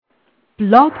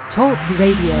Blog Talk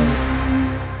Radio.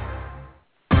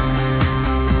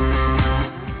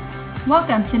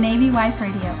 Welcome to Navy Wife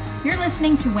Radio. You're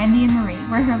listening to Wendy and Marie.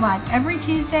 We're here live every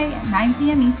Tuesday at 9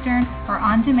 p.m. Eastern or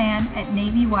on demand at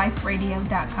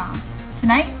NavyWifeRadio.com.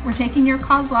 Tonight, we're taking your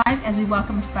calls live as we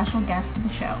welcome a special guest to the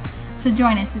show. So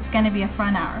join us. It's going to be a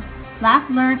fun hour. Laugh,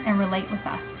 learn, and relate with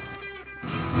us.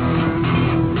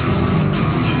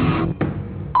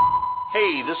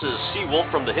 Hey, this is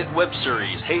Seawolf from the hit web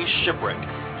series Hey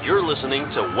Shipwreck. You're listening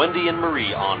to Wendy and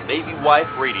Marie on Navy Wife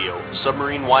Radio,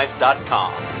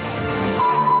 submarinewife.com.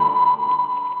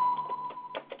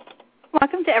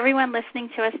 Welcome to everyone listening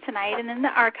to us tonight and in the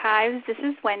archives. This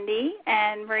is Wendy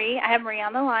and Marie. I have Marie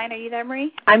on the line. Are you there,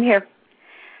 Marie? I'm here.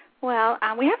 Well,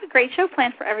 we have a great show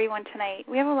planned for everyone tonight.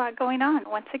 We have a lot going on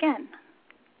once again.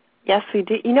 Yes, we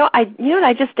do. You know what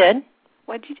I just did?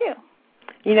 What'd you do?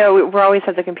 We always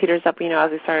have the computers up,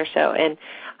 as we start our show, and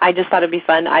I just thought it'd be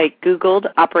fun. I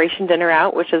Googled Operation Dinner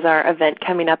Out, which is our event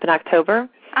coming up in October.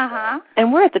 Uh-huh.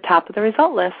 And we're at the top of the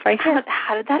result list right here.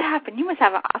 How did that happen? You must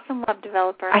have an awesome web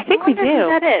developer. I think we do. Who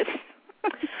that is.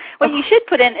 What you should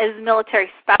put in is military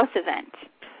spouse event.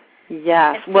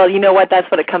 Yes. Well, you know what? That's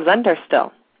what it comes under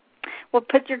still. Well,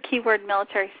 put your keyword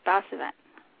military spouse event.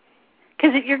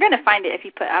 Because you're going to find it if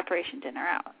you put Operation Dinner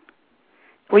Out.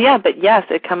 Well, yeah, but yes,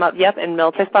 it come up, yep, in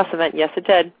military spouse event. Yes, it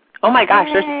did. Oh, my gosh,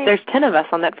 there's 10 of us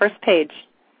on that first page.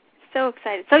 So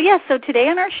excited. So today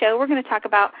on our show, we're going to talk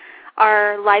about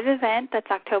our live event.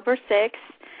 That's October 6th.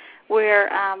 We're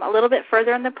a little bit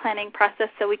further in the planning process,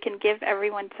 so we can give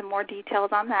everyone some more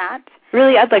details on that.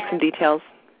 Really, I'd like some details.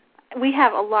 We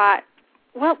have a lot.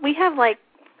 Well, we have lots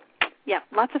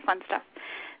of fun stuff.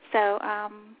 So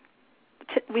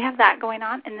we have that going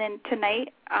on, and then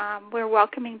tonight we're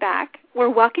welcoming back a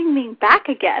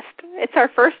guest. It's our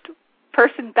first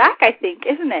person back, I think,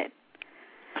 isn't it?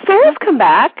 Sarah's come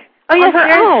back. Oh, yes,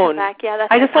 Sarah's her own. Back. Yeah,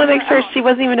 that's I just want to make sure own. she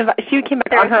wasn't even she came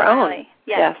back Sarah on her own.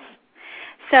 Yes.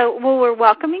 So, we're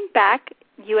welcoming back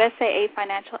USAA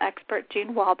financial expert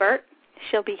June Walbert.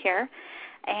 She'll be here,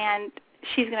 and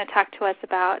she's going to talk to us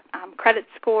about credit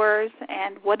scores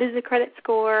and what is a credit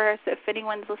score. So if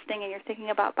anyone's listening and you're thinking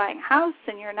about buying a house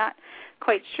and you're not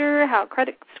quite sure how a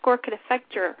credit score could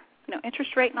affect your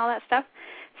interest rate and all that stuff,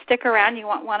 stick around. You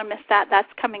won't want to miss that.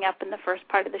 That's coming up in the first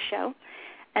part of the show.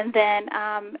 And then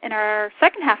in our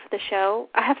second half of the show,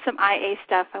 I have some IA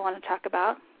stuff I want to talk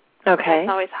about. Okay. It's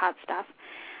always hot stuff.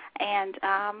 And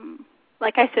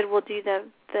like I said, we'll do the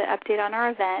update on our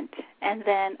event, and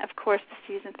then, of course, the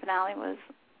season finale was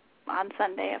on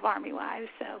Sunday of Army Wives,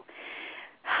 so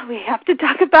we have to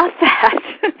talk about that.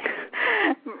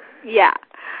 Yeah.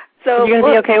 So you're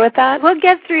going to be okay with that? We'll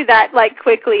get through that,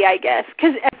 quickly, I guess,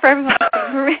 because for everyone,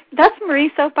 that's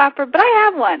Marie's soap opera, but I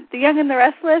have one, The Young and the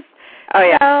Restless. Oh,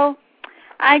 yeah. So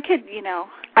I could,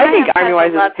 I think Army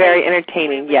Wives is very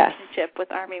entertaining, yes. Relationship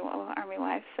with Army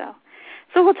Wives, so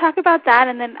we'll talk about that,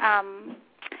 and then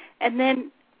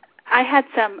I had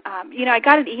some, I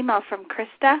got an email from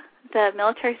Krista, the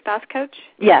military spouse coach.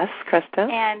 Yes, Krista.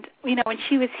 And, when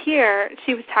she was here,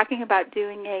 she was talking about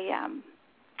doing a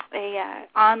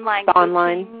online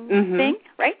thing,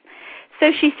 right?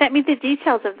 So she sent me the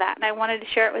details of that, and I wanted to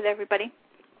share it with everybody.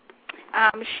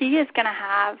 She is going to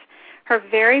have her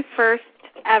very first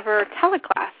ever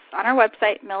teleclass on our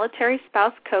website,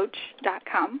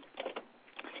 militaryspousecoach.com.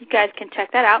 So you guys can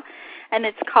check that out. And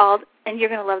it's called, and you're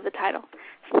going to love the title,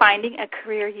 Finding a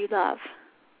Career You Love.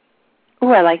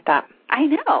 Ooh, I like that. I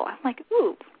know. I'm like,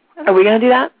 ooh. Are we going to do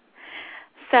that?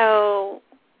 So,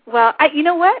 well, you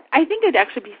know what? I think it would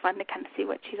actually be fun to kind of see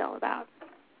what she's all about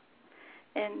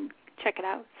and check it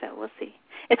out. So we'll see.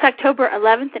 It's October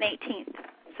 11th and 18th,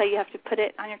 so you have to put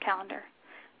it on your calendar.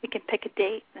 We can pick a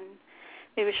date, and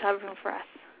maybe she'll have room for us.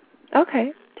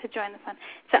 Okay. To join the fun.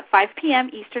 It's at 5 p.m.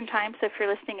 Eastern Time, so if you're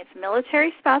listening, it's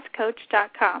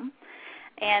militaryspousecoach.com,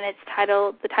 and the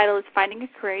title is Finding a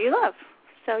Career You Love.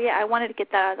 So, yeah, I wanted to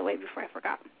get that out of the way before I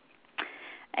forgot.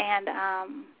 And,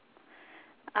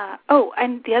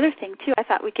 and the other thing, too, I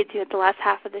thought we could do at the last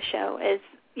half of the show is,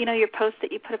 your post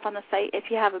that you put up on the site, if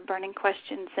you have a burning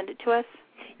question, send it to us.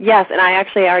 Yes, and I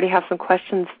actually already have some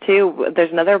questions, too.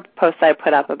 There's another post I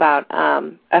put up about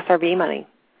SRB money.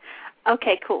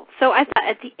 Okay, cool. So I thought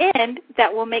at the end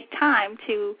that we'll make time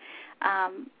to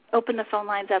open the phone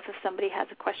lines up if somebody has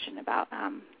a question about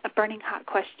a burning hot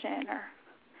question or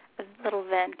a little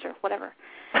vent or whatever.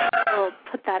 We'll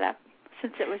put that up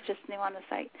since it was just new on the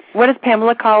site. What does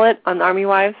Pamela call it on Army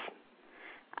Wives?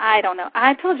 I don't know.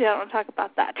 I told you I don't want to talk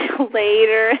about that till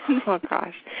later. Oh,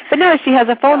 gosh. But no, she has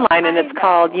a phone line, and it's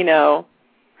called,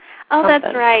 Oh, something.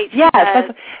 that's right.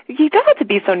 Yes. You don't have to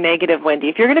be so negative, Wendy.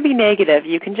 If you're going to be negative,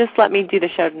 you can just let me do the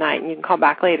show tonight, and you can call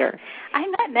back later. I'm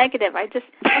not negative.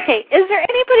 Okay, is there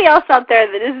anybody else out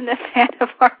there that isn't a fan of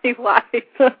Army Wife?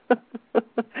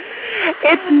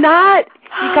 It's not.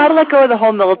 You got to let go of the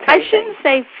whole military I shouldn't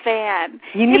say fan.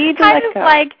 You need to let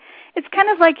go. It's kind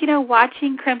of like,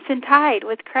 watching Crimson Tide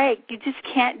with Craig. You just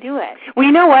can't do it. Well,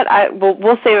 you know what?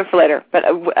 We'll save it for later, but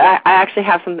I actually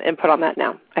have some input on that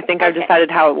now. I think I've decided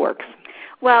how it works.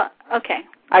 Well, okay.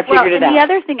 I figured it out. And the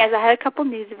other thing is I had a couple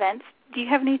news events. Do you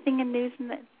have anything in news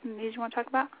you want to talk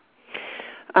about?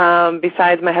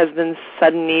 Besides my husband's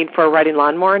sudden need for a riding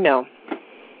lawnmower, no.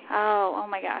 Oh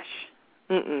my gosh.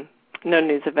 Mm-mm. No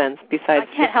news events besides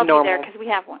I can't help normal. you there because we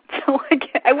have one. So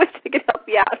I wish I could help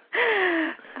you out.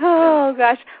 Oh,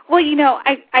 gosh. Well,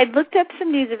 I looked up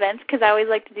some news events because I always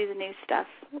like to do the news stuff.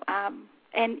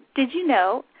 And did you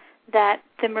know that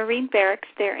the Marine Barracks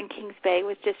there in Kings Bay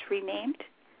was just renamed?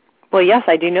 Well, yes,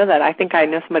 I do know that. I think I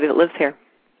know somebody that lives here.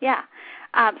 Yeah.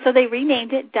 So they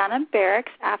renamed it Dunham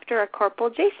Barracks after a Corporal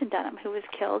Jason Dunham who was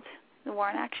killed in the war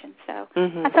in action. So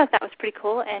I thought that was pretty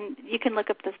cool, and you can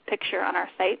look up this picture on our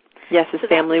site. Yes, his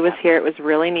family was here. It was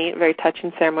really neat, very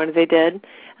touching ceremony they did. It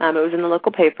was in the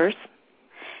local papers.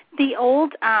 The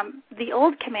old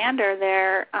commander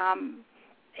there,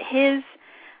 his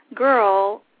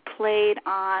girl played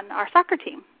on our soccer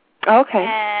team. Okay.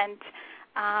 And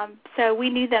so we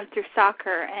knew them through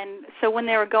soccer, and so when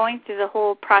they were going through the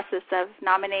whole process of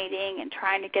nominating and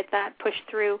trying to get that pushed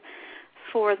through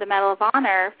for the Medal of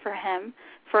Honor for him,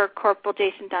 for Corporal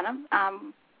Jason Dunham,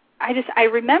 I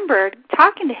remembered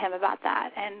talking to him about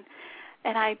that, and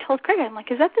I told Craig, I'm like,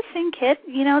 is that the same kid,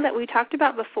 that we talked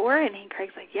about before? And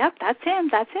Craig's like, yep, that's him.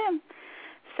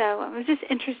 So it was just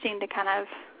interesting to kind of,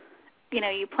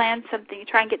 you plan something, you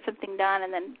try and get something done,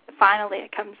 and then finally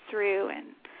it comes through,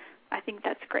 and I think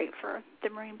that's great for the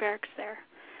Marine Barracks there.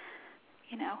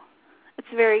 It's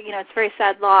a very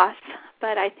sad loss,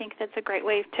 but I think that's a great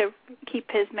way to keep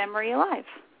his memory alive.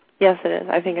 Yes, it is.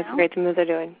 I think it's a great move they're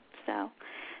doing. So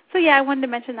yeah, I wanted to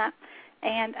mention that.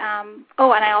 And and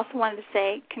I also wanted to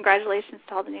say congratulations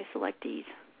to all the new selectees.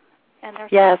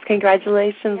 Yes,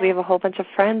 congratulations. Yeah. We have a whole bunch of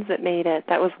friends that made it.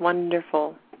 That was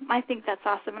wonderful. I think that's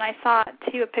awesome. And I saw,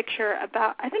 too, a picture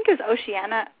about, I think it was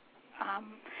Oceana,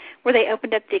 where they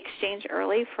opened up the exchange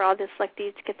early for all the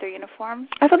selectees to get their uniforms.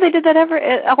 I thought they did that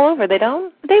all over. They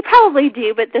don't? They probably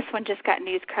do, but this one just got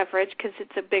news coverage because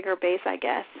it's a bigger base, I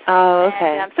guess. Oh,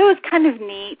 okay. And, so it was kind of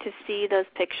neat to see those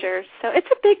pictures. So it's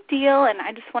a big deal, and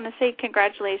I just want to say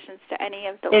congratulations to any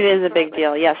of the It is a big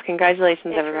deal, yes.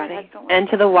 Congratulations, everybody. And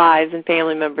to the wives and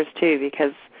family members, too,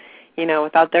 because,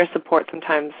 without their support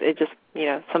sometimes it just,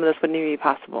 some of this wouldn't even be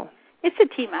possible. It's a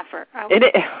team effort.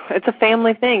 It's a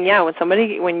family thing, yeah.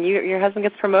 When your husband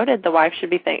gets promoted, the wife should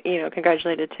be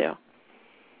congratulated too.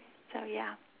 So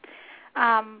yeah.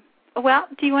 Well,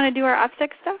 do you want to do our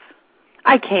OPSEC stuff?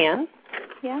 I can.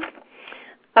 Yeah.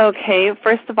 Okay.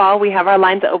 First of all, we have our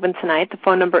lines open tonight. The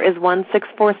phone number is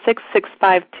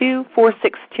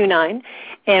 1-646-652-4629,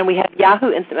 and we have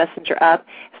Yahoo Instant Messenger up,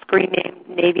 screen name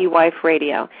Navy Wife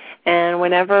Radio. And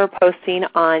whenever posting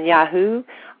on Yahoo,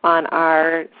 on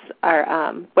our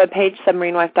webpage,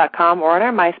 submarinewife.com, or on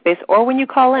our MySpace, or when you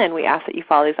call in, we ask that you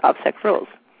follow these OPSEC rules.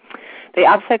 The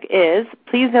OPSEC is,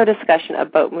 please no discussion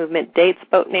of boat movement, dates,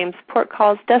 boat names, port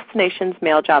calls, destinations,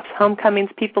 mail drops,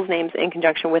 homecomings, people's names in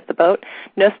conjunction with the boat,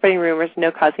 no spreading rumors,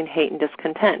 no causing hate and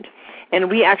discontent.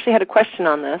 And we actually had a question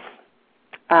on this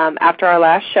after our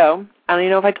last show. I don't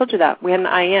even know if I told you that. We had an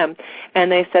IM,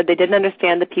 and they said they didn't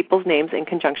understand the people's names in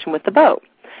conjunction with the boat.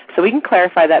 So we can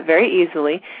clarify that very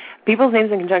easily. People's names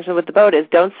in conjunction with the boat is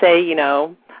don't say,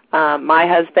 my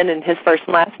husband and his first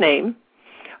and last name,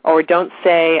 or don't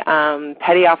say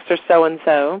petty officer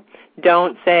so-and-so.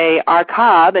 Don't say our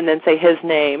cob and then say his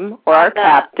name or our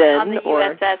captain. On the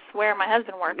USS where my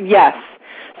husband works. Yes.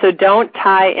 So don't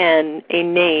tie in a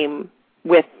name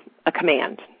with a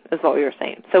command, is what we were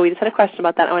saying. So we just had a question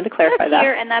about that. I wanted to clarify that.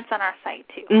 Here, and that's on our site,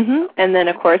 too. Mm-hmm. And then,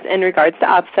 of course, in regards to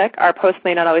OPSEC, our post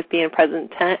may not always be in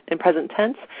present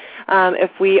tense.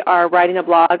 If we are writing a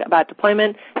blog about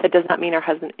deployment, that does not mean our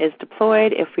husband is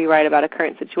deployed. If we write about a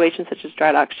current situation, such as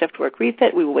dry dock, shift work,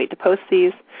 refit, we will wait to post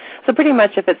these. So pretty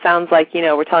much if it sounds like,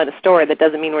 we're telling a story, that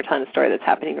doesn't mean we're telling a story that's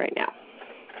happening right now.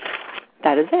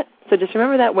 That is it. So just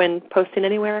remember that when posting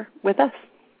anywhere with us.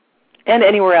 And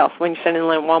anywhere else, when you're sending in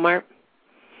Walmart.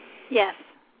 Yes.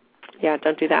 Yeah,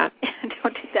 don't do that.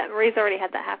 Don't do that. Marie's already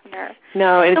had that happen to her.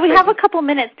 No. So we have a couple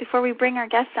minutes before we bring our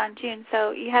guest on, June.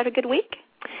 So you had a good week?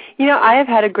 I have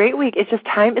had a great week. It's just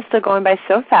time is still going by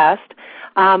so fast.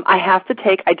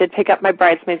 I did pick up my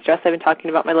bridesmaid's dress. I've been talking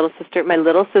about my little sister. My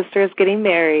little sister is getting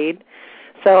married.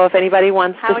 So if anybody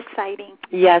wants How exciting.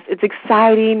 Yes, it's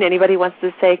exciting. Anybody wants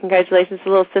to say congratulations to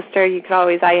little sister, you can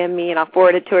always IM me and I'll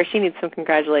forward it to her. She needs some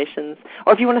congratulations.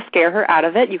 Or if you want to scare her out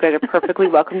of it, you guys are perfectly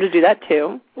welcome to do that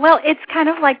too. Well, it's kind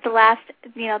of like the last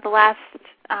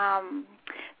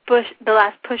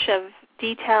push of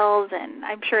details, and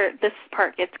I'm sure this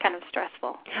part gets kind of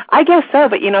stressful. I guess so,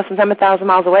 but since I'm 1,000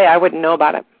 miles away, I wouldn't know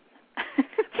about it.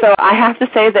 So I have to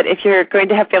say that if you're going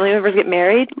to have family members get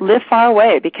married, live far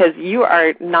away because you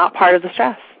are not part of the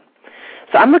stress.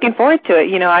 So I'm looking forward to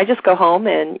it. I just go home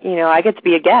and, I get to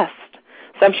be a guest.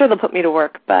 So I'm sure they'll put me to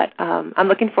work, but I'm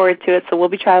looking forward to it. So we'll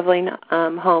be traveling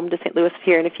home to St. Louis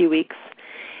here in a few weeks,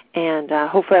 and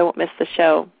hopefully I won't miss the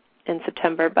show in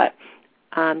September, but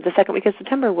the second week of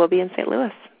September we'll be in St.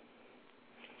 Louis.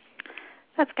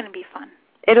 That's going to be fun.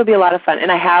 It'll be a lot of fun.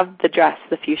 And I have the dress,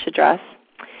 the fuchsia dress.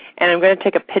 And I'm going to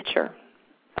take a picture,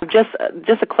 just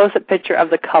a close-up picture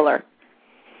of the color.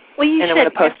 Well, you should. I'm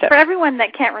going to post it. For everyone that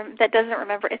that doesn't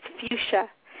remember, it's fuchsia.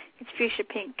 It's fuchsia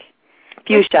pink.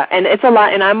 Fuchsia, and it's a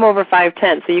lot. And I'm over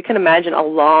 5'10", so you can imagine a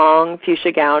long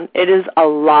fuchsia gown. It is a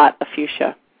lot of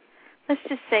fuchsia. Let's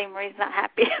just say Marie's not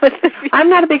happy with the fuchsia.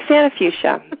 I'm not a big fan of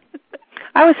fuchsia.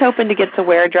 I was hoping to get to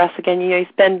wear a dress again. You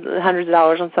spend hundreds of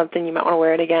dollars on something, you might want to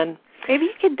wear it again. Maybe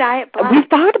you could dye it black. We've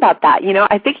thought about that.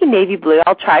 I'm thinking navy blue.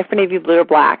 I'll try for navy blue or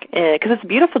black because it's a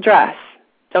beautiful dress.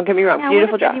 Don't get me wrong,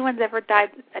 beautiful dress. Anyone's ever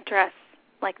dyed a dress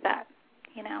like that,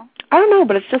 I don't know,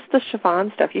 but it's just the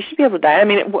chiffon stuff. You should be able to dye it. I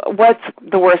mean, what's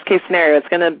the worst case scenario? It's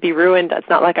going to be ruined. It's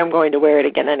not like I'm going to wear it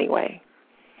again anyway.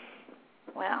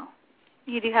 Well,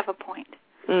 you do have a point.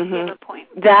 Mm-hmm. You have a point.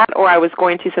 That, or I was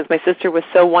going to, since my sister was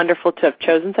so wonderful to have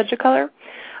chosen such a color,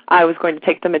 I was going to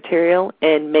take the material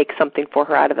and make something for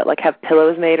her out of it, like have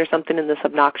pillows made or something in this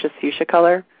obnoxious fuchsia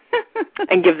color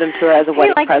and give them to her as a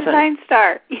wedding present. Design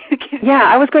Star. Yeah,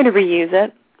 I was going to reuse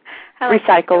it,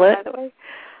 recycle it. By the way.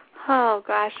 Oh,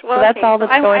 gosh. Well, so that's all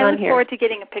that's going on here. I look forward to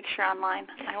getting a picture online.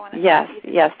 Yes.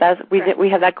 We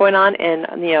have that going on, and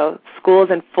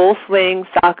school's in full swing,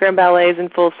 soccer and ballet is in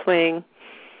full swing.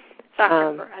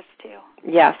 Soccer for us, too.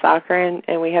 Yeah, soccer,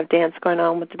 and we have dance going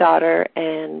on with the daughter,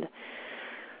 and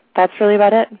that's really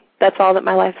about it. That's all that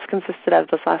my life has consisted of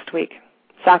this last week.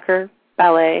 Soccer,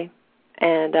 ballet,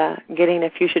 and getting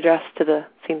a fuchsia dress to the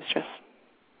seamstress.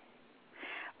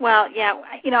 Well, yeah,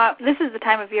 this is the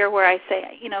time of year where I say,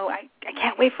 I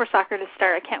can't wait for soccer to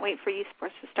start. I can't wait for youth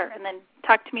sports to start. And then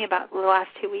talk to me about the last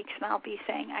 2 weeks, and I'll be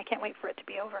saying, I can't wait for it to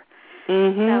be over.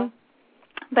 Mm-hmm. So,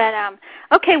 but,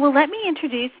 okay, well, let me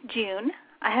introduce June.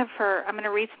 I'm going to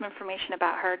read some information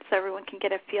about her so everyone can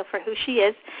get a feel for who she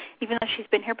is, even though she's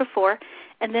been here before.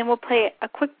 And then we'll play a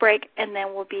quick break, and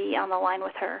then we'll be on the line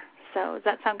with her. So does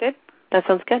that sound good? That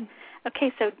sounds good.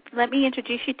 Okay, so let me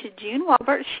introduce you to June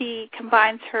Walbert. She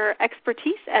combines her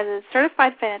expertise as a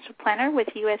certified financial planner with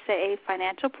USAA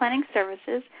Financial Planning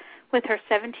Services with her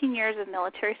 17 years of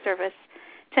military service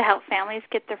to help families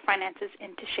get their finances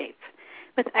into shape.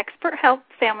 With expert help,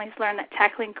 families learn that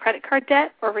tackling credit card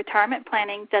debt or retirement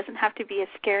planning doesn't have to be as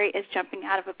scary as jumping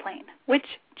out of a plane,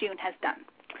 which June has done.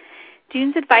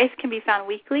 June's advice can be found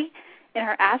weekly in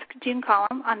her Ask June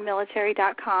column on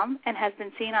military.com and has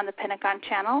been seen on the Pentagon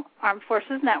Channel, Armed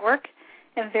Forces Network,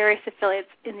 and various affiliates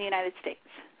in the United States.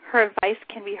 Her advice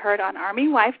can be heard on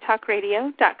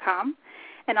ArmyWifeTalkRadio.com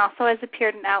and also has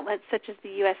appeared in outlets such as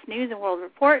the U.S. News and World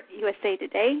Report, USA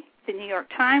Today, the New York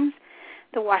Times,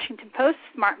 the Washington Post,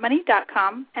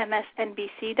 SmartMoney.com,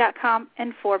 MSNBC.com,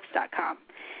 and Forbes.com.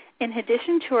 In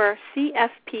addition to her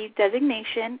CFP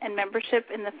designation and membership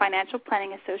in the Financial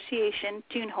Planning Association,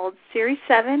 June holds Series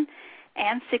 7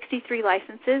 and 63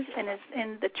 licenses and is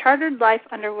in the Chartered Life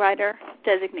Underwriter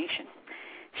designation.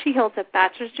 She holds a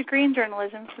bachelor's degree in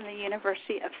journalism from the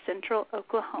University of Central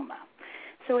Oklahoma.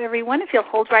 So everyone, if you'll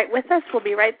hold right with us, we'll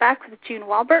be right back with June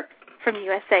Walbert from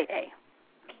USAA.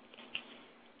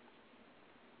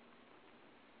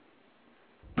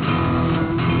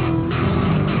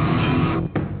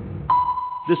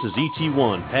 This is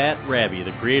ET1, Pat Rabby,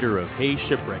 the creator of Hey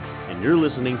Shipwreck, and you're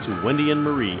listening to Wendy and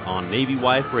Marie on Navy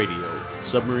Wife Radio,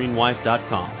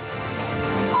 submarinewife.com.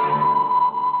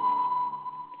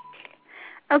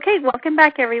 Okay, welcome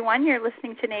back, everyone. You're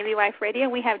listening to Navy Wife Radio.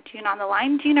 We have June on the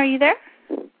line. June, are you there?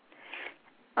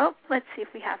 Oh, let's see if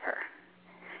we have her.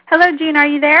 Hello, June. Are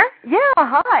you there? Yeah,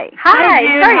 hi. Hi.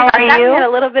 June. Sorry How about are that. you? We had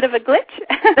a little bit of a glitch.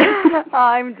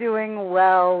 I'm doing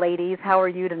well, ladies. How are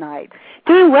you tonight?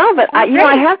 Doing well, but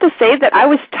I have to say that I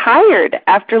was tired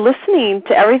after listening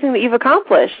to everything that you've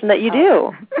accomplished and that you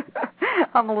do.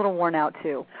 I'm a little worn out,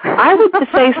 too. I would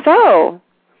say so.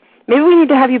 Maybe we need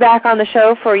to have you back on the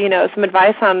show for, some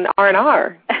advice on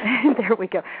R&R. There we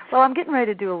go. Well, I'm getting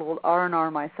ready to do a little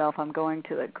R&R myself. I'm going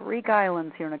to the Greek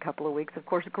islands here in a couple of weeks. Of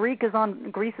course, Greece is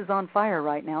on fire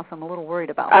right now, so I'm a little worried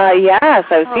about that. Yes,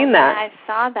 I've seen that. I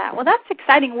saw that. Well, that's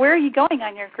exciting. Where are you going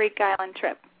on your Greek island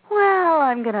trip? Well,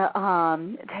 I'm going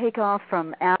to take off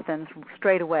from Athens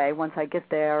straight away once I get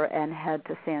there and head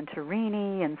to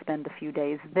Santorini and spend a few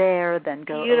days there, then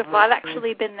go Beautiful. over I've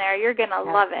actually been there. You're going to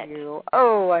love it.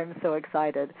 Oh, I'm so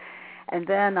excited. And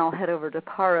then I'll head over to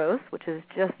Paros, which is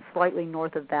just slightly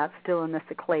north of that, still in the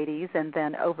Cyclades, and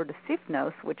then over to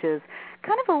Sifnos, which is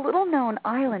kind of a little-known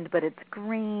island, but it's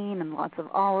green and lots of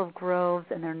olive groves,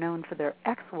 and they're known for their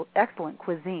excellent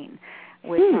cuisine,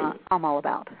 which I'm all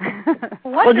about.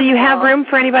 Well, do you have room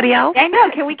for anybody else? I know.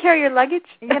 Can we carry your luggage?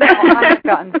 I've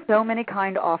gotten so many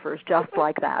kind offers just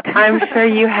like that. I'm sure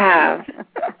you have.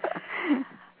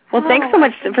 Well, thanks so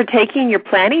much for taking your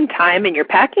planning time and your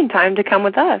packing time to come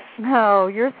with us. Oh,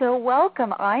 you're so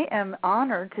welcome. I am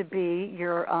honored to be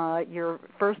your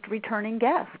first returning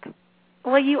guest.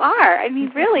 Well, you are. I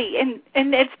mean, really, and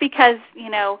it's because,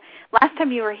 last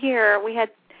time you were here, we had,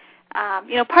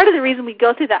 part of the reason we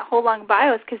go through that whole long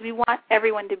bio is because we want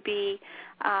everyone to be,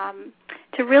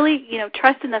 to really,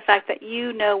 trust in the fact that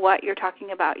you know what you're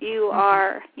talking about. You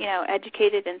are,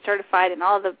 educated and certified and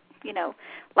all the,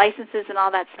 licenses and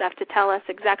all that stuff to tell us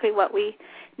exactly what we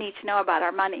need to know about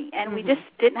our money. And we just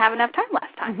didn't have enough time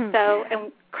last time. So,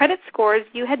 and credit scores,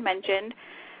 you had mentioned,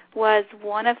 was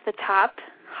one of the top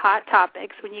hot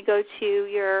topics when you go to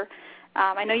your,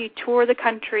 I know you tour the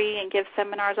country and give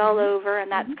seminars all over,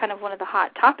 and that's kind of one of the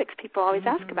hot topics people always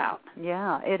ask about.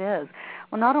 Yeah, it is.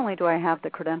 Well, not only do I have the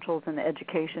credentials and the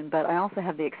education, but I also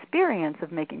have the experience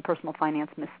of making personal finance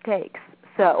mistakes.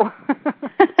 So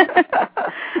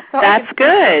that's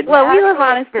good. Well, we love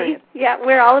honesty. Yeah,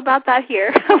 we're all about that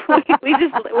here.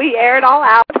 we air it all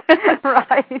out.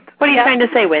 Right. What are you trying to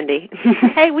say, Wendy?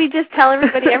 Hey, we just tell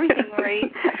everybody everything, Marie.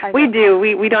 We do.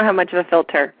 We don't have much of a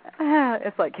filter.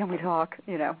 It's like, can we talk?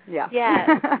 Yeah.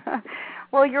 Yeah.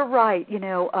 Well, you're right.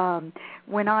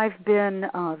 When I've been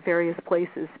various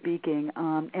places speaking,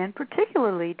 and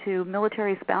particularly to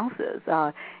military spouses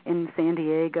in San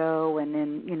Diego and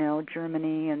in,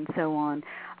 Germany and so on,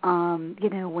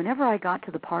 whenever I got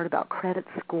to the part about credit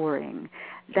scoring,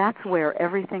 that's where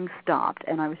everything stopped,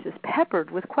 and I was just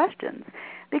peppered with questions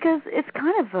because it's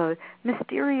kind of a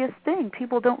mysterious thing.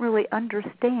 People don't really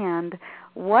understand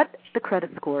what the credit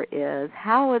score is,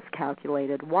 how it's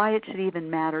calculated, why it should even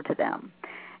matter to them.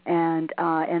 And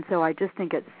so I just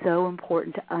think it's so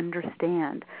important to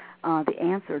understand the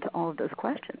answer to all of those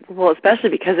questions. Well, especially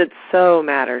because it so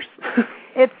matters.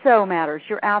 It so matters.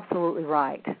 You're absolutely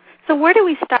right. So where do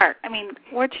we start? I mean,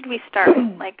 where should we start?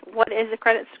 Like, what is a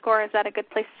credit score? Is that a good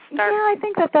place to start? Yeah, I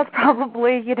think that's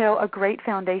probably, a great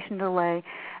foundation to lay.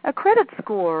 A credit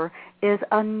score is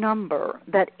a number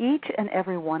that each and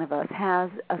every one of us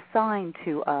has assigned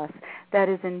to us that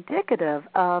is indicative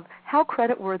of how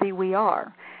creditworthy we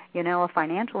are. A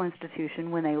financial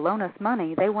institution, when they loan us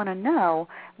money, they want to know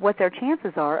what their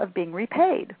chances are of being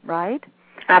repaid, right?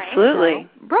 Absolutely.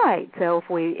 So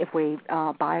if we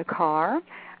buy a car,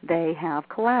 they have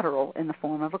collateral in the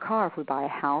form of a car. If we buy a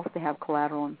house, they have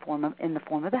collateral in the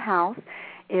form of the house.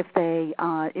 If they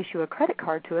issue a credit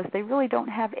card to us, they really don't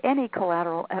have any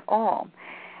collateral at all.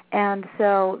 And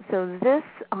so this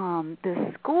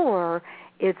score,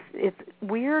 it's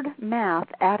weird math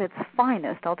at its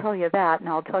finest. I'll tell you that, and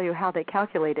I'll tell you how they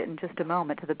calculate it in just a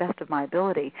moment to the best of my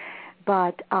ability.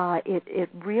 But it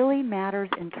really matters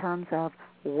in terms of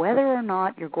whether or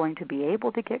not you're going to be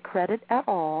able to get credit at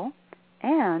all,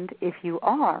 and if you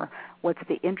are, what's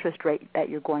the interest rate that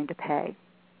you're going to pay.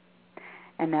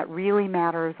 And that really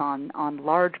matters on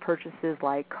large purchases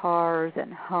like cars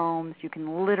and homes. You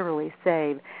can literally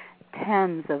save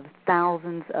tens of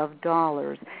thousands of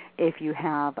dollars if you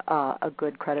have a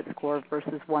good credit score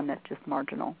versus one that's just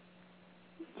marginal.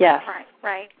 Yes.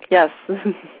 Right. Yes.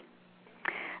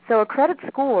 So a credit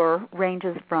score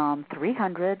ranges from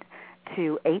 300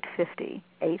 to 850,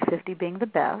 850 being the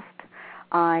best.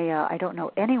 I don't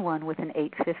know anyone with an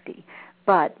 850.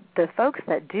 But the folks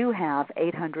that do have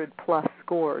 800-plus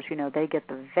scores, they get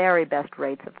the very best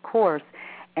rates, of course,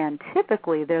 and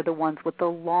typically they're the ones with the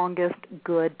longest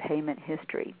good payment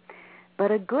history.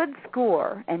 But a good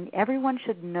score, and everyone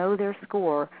should know their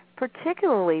score,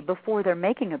 particularly before they're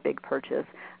making a big purchase,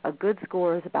 a good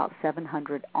score is about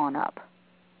 700 on up.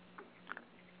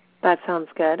 That sounds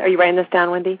good. Are you writing this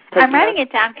down, Wendy? I'm writing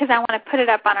it down because I want to put it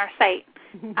up on our site.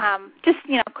 Just,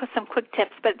 some quick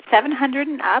tips, but 700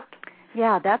 and up.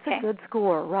 Yeah, that's a good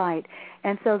score, right.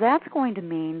 And so that's going to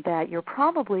mean that you're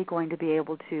probably going to be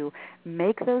able to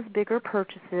make those bigger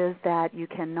purchases that you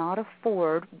cannot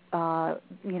afford, to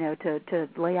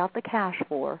lay out the cash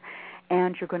for,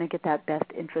 and you're going to get that best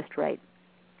interest rate.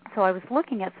 So I was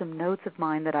looking at some notes of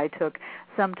mine that I took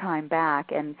some time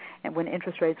back, and when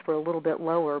interest rates were a little bit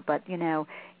lower. But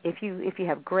if you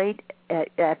have great at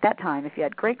that time, if you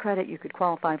had great credit, you could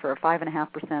qualify for a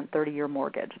 5.5% 30-year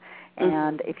mortgage.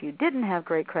 And if you didn't have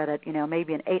great credit,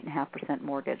 maybe an 8.5%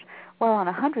 mortgage. Well, on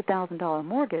a $100,000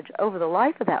 mortgage, over the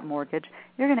life of that mortgage,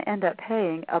 you're going to end up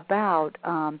paying about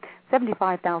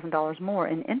 $75,000 more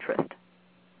in interest.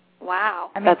 Wow.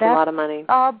 I mean, that's a lot of money.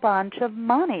 A bunch of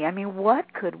money. I mean, what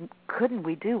couldn't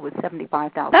we do with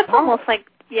 $75,000? That's almost like,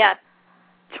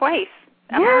 twice.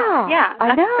 Yeah,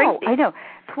 I know. Crazy. I know.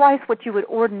 Twice what you would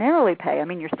ordinarily pay. I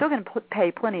mean, you're still going to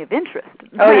pay plenty of interest.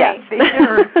 Oh, yeah.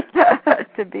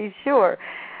 To be sure.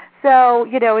 So,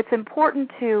 it's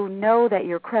important to know that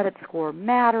your credit score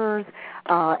matters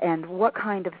and what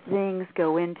kind of things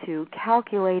go into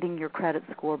calculating your credit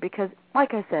score because,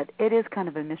 like I said, it is kind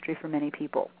of a mystery for many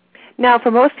people. Now,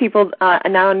 for most people,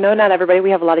 and now no, not everybody,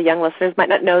 we have a lot of young listeners, might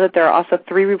not know that there are also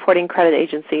 3 reporting credit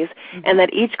agencies and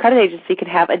that each credit agency can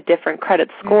have a different credit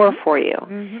score for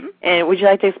you. And would you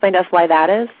like to explain to us why that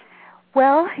is?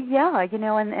 Well, yeah,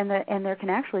 and there can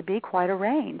actually be quite a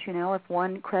range. If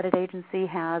one credit agency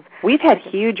has... We've had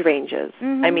huge ranges.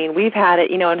 I mean, we've had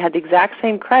it, and had the exact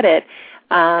same credit,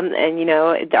 and,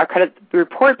 our credit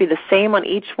report be the same on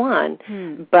each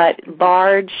one, but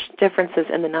large differences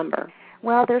in the number.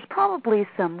 Well, there's probably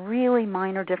some really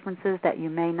minor differences that you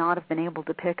may not have been able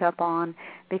to pick up on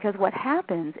because what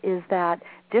happens is that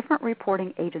different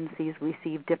reporting agencies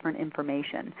receive different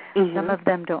information. Some of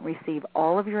them don't receive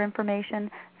all of your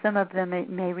information. Some of them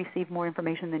may receive more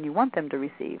information than you want them to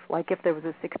receive. Like if there was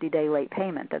a 60-day late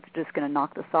payment, that's just going to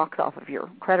knock the socks off of your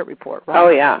credit report, right? Oh,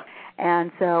 yeah.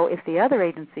 And so if the other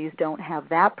agencies don't have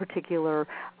that particular,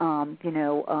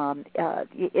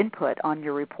 input on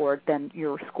your report, then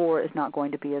your score is not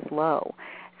going to be as low.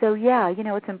 So,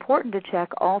 it's important to check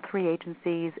all 3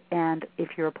 agencies, and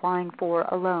if you're applying for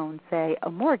a loan, say a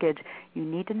mortgage, you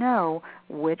need to know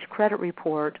which credit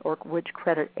report or which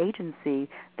credit agency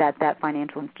that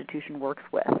financial institution works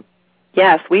with.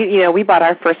 Yes, we bought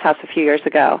our first house a few years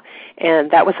ago,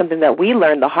 and that was something that we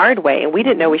learned the hard way, and we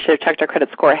didn't know we should have checked our credit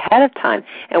score ahead of time,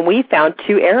 and we found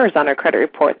 2 errors on our credit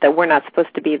report that were not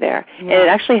supposed to be there, and it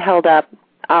actually held up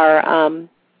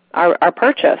our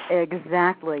purchase.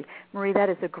 Exactly. Marie, that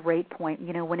is a great point.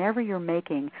 Whenever you're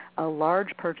making a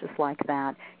large purchase like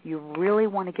that, you really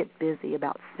want to get busy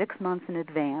about 6 months in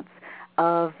advance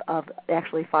of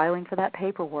actually filing for that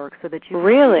paperwork so that you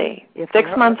really 6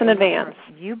 months in advance.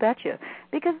 You betcha,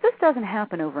 because this doesn't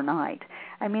happen overnight.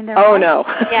 I mean, no.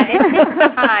 Yeah, it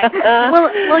takes time.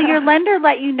 Will your lender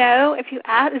let you know if you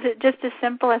ask? Is it just as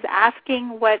simple as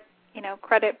asking what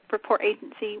credit report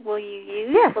agency will you use?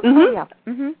 Yes.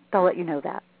 They'll let you know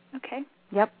that. Okay.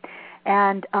 Yep.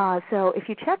 And so if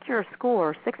you check your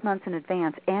score 6 months in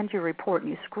advance and your report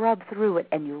and you scrub through it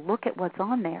and you look at what's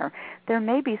on there, there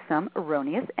may be some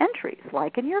erroneous entries,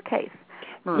 like in your case.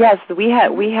 Marie. Yes, we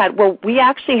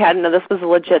actually had, and this was a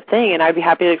legit thing, and I'd be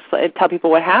happy to tell people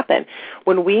what happened.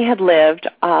 When we had lived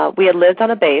on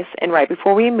a base, and right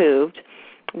before we moved,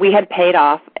 we had paid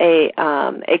off a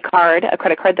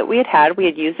credit card that we had. We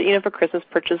had used it, for Christmas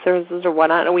purchases or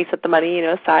whatnot, and we set the money,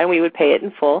 aside, and we would pay it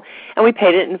in full. And we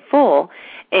paid it in full.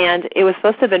 And it was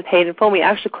supposed to have been paid in full. And we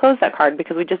actually closed that card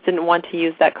because we just didn't want to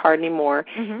use that card anymore.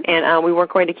 And we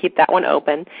weren't going to keep that one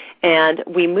open. And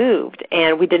we moved.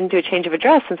 And we didn't do a change of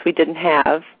address since we didn't tell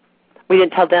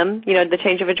them, the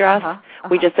change of address.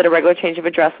 We just did a regular change of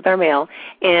address with our mail.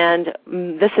 And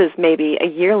this is maybe a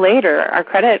year later, our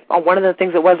credit, one of the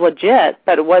things that was legit,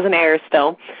 but it was an error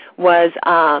still, was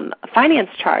a finance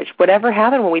charge. Whatever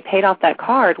happened when we paid off that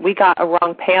card, we got a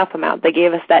wrong payoff amount. They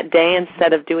gave us that day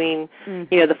instead of doing,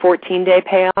 the 14-day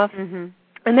payoff.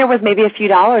 And there was maybe a few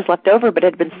dollars left over, but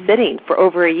it had been sitting for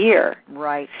over a year.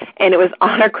 Right. And it was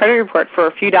on our credit report for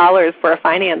a few dollars for a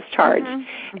finance charge.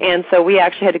 And so we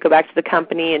actually had to go back to the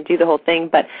company and do the whole thing.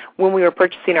 But when we were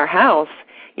purchasing our house,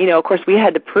 of course, we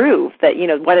had to prove that,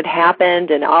 what had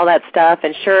happened and all that stuff.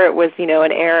 And sure, it was, an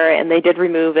error, and they did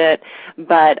remove it.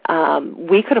 But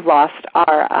we could have lost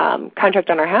our contract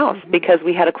on our house because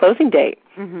we had a closing date.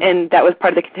 And that was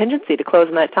part of the contingency to close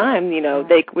in that time.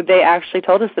 They actually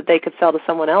told us that they could sell to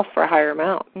someone else for a higher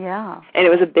amount. Yeah. And it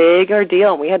was a big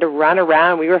ordeal, and we had to run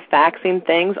around. We were faxing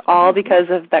things all because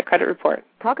of that credit report.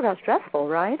 Talk about stressful,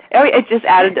 right? Oh, it just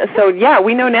added. So,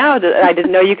 we know now that I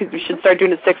didn't know you should start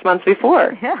doing it 6 months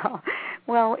before. Yeah.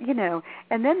 Well,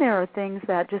 and then there are things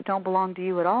that just don't belong to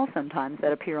you at all sometimes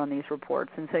that appear on these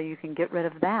reports, and so you can get rid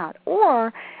of that.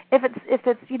 Or if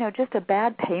it's just a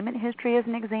bad payment history as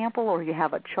an example, or you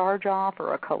have a charge-off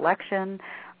or a collection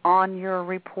on your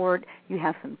report, you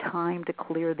have some time to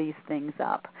clear these things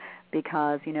up.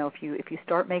 Because, if you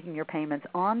start making your payments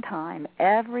on time,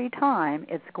 every time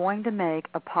it's going to make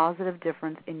a positive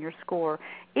difference in your score,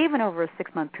 even over a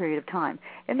 6-month period of time.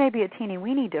 It may be a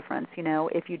teeny-weeny difference,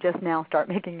 if you just now start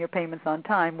making your payments on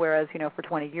time, whereas, for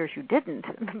 20 years you didn't,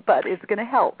 but it's going to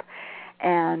help.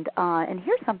 And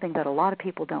here's something that a lot of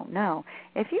people don't know.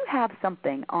 If you have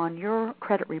something on your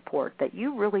credit report that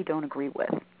you really don't agree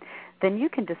with, then you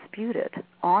can dispute it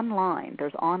online.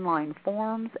 There's online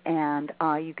forms, and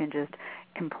you can just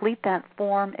complete that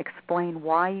form, explain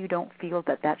why you don't feel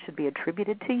that should be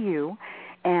attributed to you,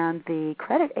 and the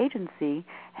credit agency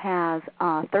has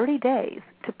 30 days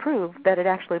to prove that it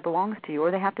actually belongs to you,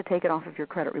 or they have to take it off of your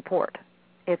credit report.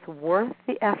 It's worth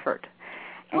the effort.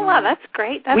 Oh, wow, that's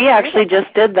great. We actually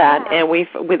just did that, and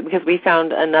because we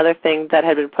found another thing that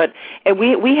had been put. And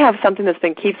we have something that's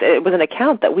been it was an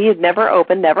account that we had never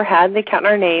opened, never had an account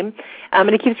in our name, and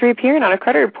it keeps reappearing on our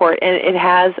credit report, and it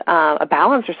has a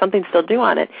balance or something still due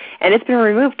on it, and it's been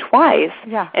removed twice.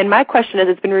 Yeah. And my question is,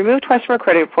 it's been removed twice from our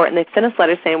credit report, and they've sent us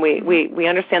letters saying we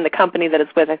understand the company that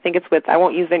it's with. I think it's with. I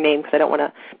won't use their name because I don't want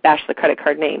to bash the credit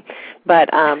card name, but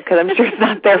because I'm sure it's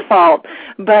not their fault.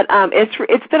 But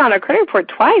it's been on our credit report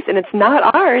twice, and it's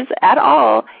not ours at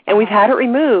all, and we've had it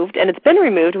removed, and it's been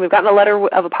removed, and we've gotten a letter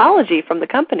of apology from the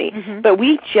company. Mm-hmm. But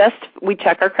we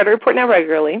check our credit report now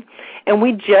regularly, and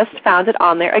we just found it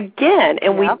on there again,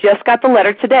 and we just got the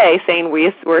letter today saying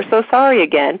we're so sorry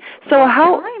again. So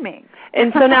how? Timing.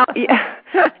 And so now,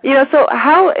 so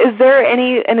how is there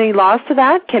any laws to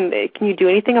that? Can you do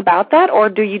anything about that, or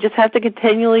do you just have to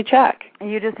continually check?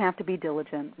 You just have to be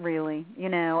diligent, really.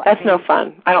 That's no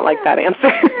fun. I don't like that answer.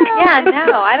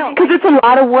 I don't. Because it's a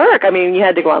lot of work. I mean, you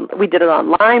had to go on. We did it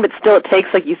online, but still, it takes,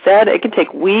 like you said, it can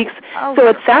take weeks. Oh, so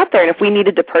it sat there, and if we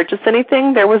needed to purchase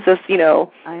anything, there was this, I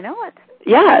know it.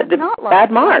 Yeah, the not like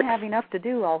bad marks. We have enough to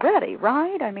do already,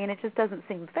 right? I mean, it just doesn't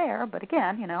seem fair. But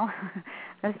again,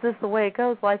 that's just the way it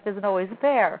goes. Life isn't always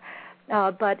fair.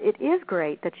 But it is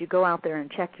great that you go out there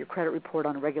and check your credit report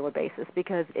on a regular basis,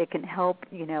 because it can help,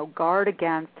 guard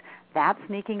against that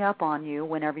sneaking up on you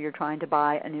whenever you're trying to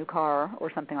buy a new car or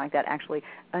something like that. Actually,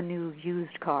 a new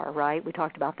used car, right? We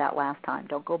talked about that last time.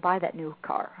 Don't go buy that new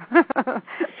car.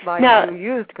 Buy a new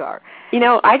used car.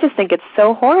 I just think it's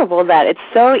so horrible that it's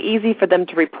so easy for them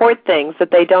to report things that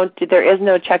they don't. There is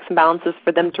no checks and balances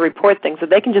for them to report things. So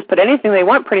they can just put anything they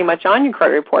want pretty much on your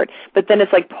credit report, but then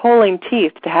it's like pulling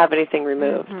teeth to have anything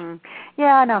removed. Mm-hmm.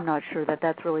 Yeah, and I'm not sure that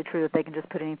that's really true, that they can just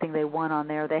put anything they want on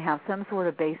there. They have some sort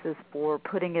of basis for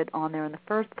putting it on there in the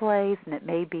first place, and it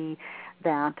may be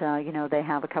that, they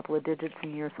have a couple of digits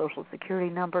in your Social Security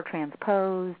number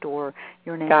transposed, or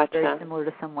your name is very similar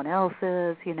to someone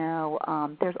else's,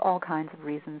 There's all kinds of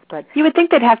reasons. But you would think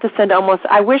they'd have to send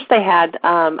I wish they had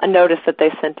a notice that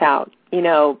they sent out,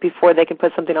 before they can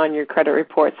put something on your credit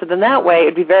report. So then that way it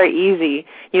would be very easy,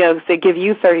 they give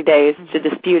you 30 days to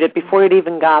dispute it before it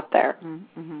even got there.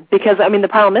 Mm-hmm. Because, the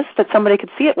problem is that somebody could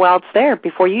see it while it's there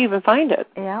before you even find it.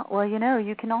 Yeah, well,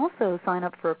 you can also sign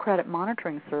up for a credit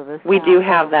monitoring service. We do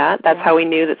have that. That's how we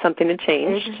knew that something had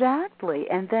changed. Exactly.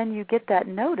 And then you get that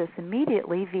notice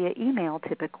immediately via email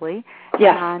typically.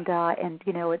 Yeah. And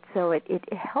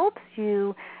it helps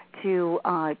you to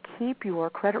keep your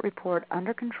credit report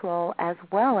under control, as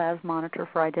well as monitor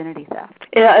for identity theft.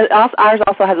 Ours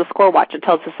also has a score watch. It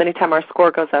tells us anytime our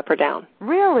score goes up or down.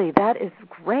 Really? That is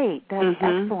great. That's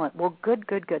excellent. Well, good.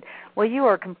 Well, you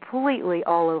are completely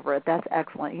all over it. That's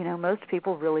excellent. Most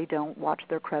people really don't watch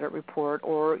their credit report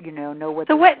or, know what.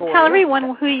 So tell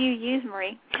everyone who you use,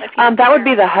 Marie. That would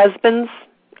be the husband's.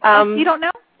 You don't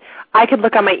know? I could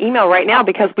look on my email right now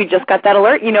because we just got that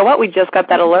alert. You know what? We just got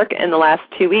that alert in the last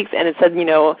 2 weeks, and it said,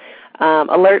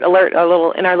 alert,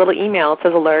 in our little email, it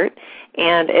says alert,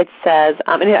 and it says,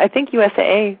 and I think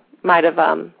USAA might have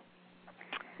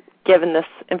given this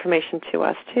information to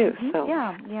us too. So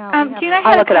yeah.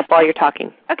 I'll look it up while you're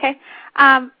talking. Okay.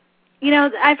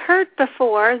 I've heard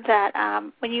before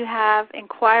that when you have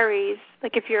inquiries,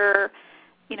 like if you're,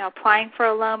 applying for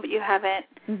a loan but you haven't,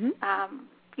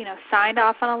 signed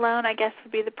off on a loan, I guess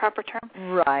would be the proper term.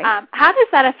 Right. How does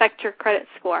that affect your credit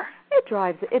score? It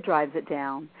drives it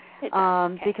down. It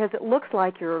does, okay. Because it looks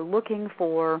like you're looking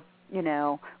for,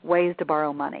 ways to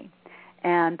borrow money.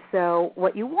 And so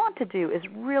what you want to do is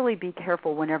really be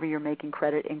careful whenever you're making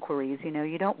credit inquiries.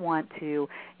 You don't want to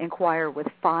inquire with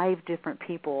 5 different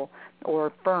people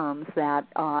or firms that,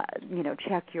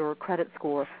 check your credit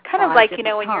score. Kind of like,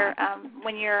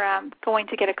 when you're going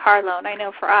to get a car loan. I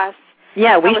know for us.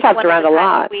 Yeah, we shopped around a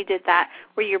lot. We did that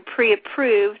where you're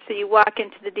pre-approved, so you walk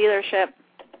into the dealership,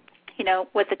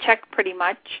 with a check pretty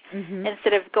much,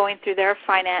 instead of going through their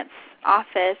finance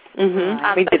office. We do that.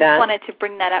 I just wanted to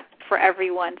bring that up for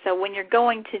everyone. So when you're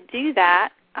going to do that,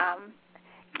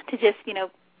 to just,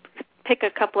 pick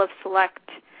a couple of select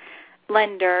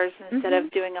lenders instead of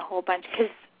doing a whole bunch,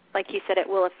 because like you said, it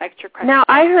will affect your credit. Now,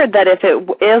 I heard that if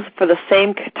it is for the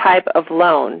same type of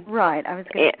loan. Right. I was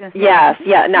going to say. Yes,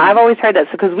 yeah. Now, I've always heard that,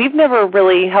 because we've never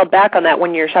really held back on that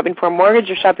when you're shopping for a mortgage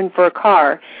or shopping for a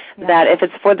car, that if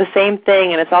it's for the same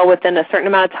thing and it's all within a certain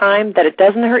amount of time, that it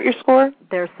doesn't hurt your score?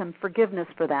 There's some forgiveness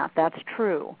for that. That's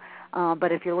true.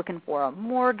 But if you're looking for a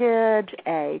mortgage,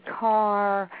 a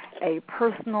car, a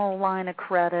personal line of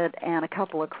credit, and a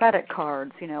couple of credit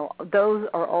cards, those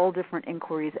are all different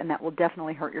inquiries, and that will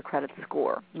definitely hurt your credit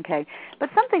score, okay? But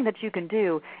something that you can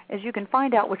do is you can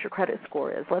find out what your credit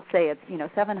score is. Let's say it's,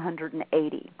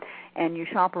 780, and you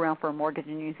shop around for a mortgage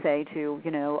and you say to,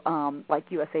 like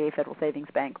USAA Federal Savings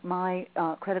Bank, my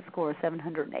credit score is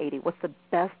 780. What's the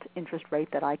best interest rate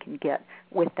that I can get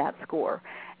with that score?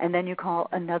 And then you call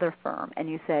another firm and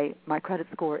you say, my credit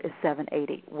score is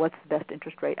 780. What's the best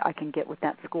interest rate I can get with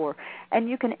that score? And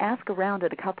you can ask around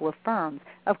at a couple of firms.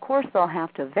 Of course, they'll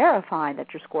have to verify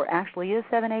that your score actually is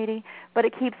 780, but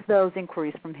it keeps those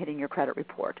inquiries from hitting your credit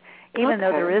report. Even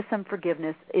though there is some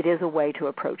forgiveness, it is a way to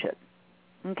approach it.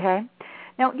 Okay?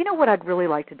 Now, what I'd really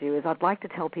like to do is I'd like to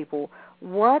tell people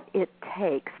what it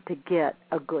takes to get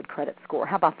a good credit score.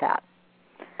 How about that?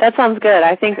 That sounds good.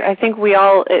 I think we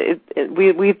all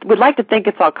we would like to think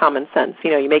it's all common sense.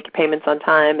 You make your payments on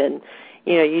time, and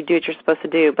you do what you're supposed to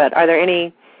do. But are there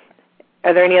any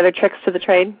other tricks to the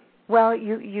trade? Well,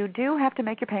 you do have to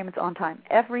make your payments on time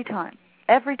every time.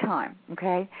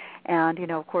 Okay? And,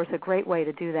 of course, a great way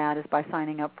to do that is by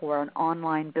signing up for an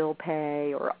online bill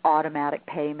pay or automatic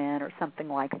payment or something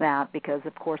like that, because,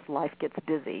 of course, life gets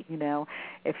busy,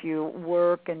 If you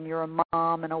work and you're a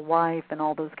mom and a wife and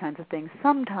all those kinds of things,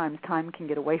 sometimes time can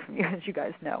get away from you, as you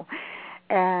guys know.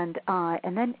 And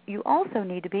then you also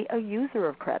need to be a user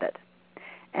of credit.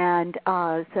 And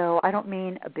so I don't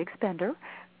mean a big spender,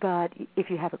 but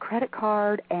if you have a credit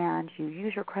card and you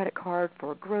use your credit card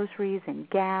for groceries and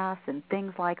gas and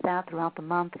things like that throughout the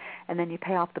month, and then you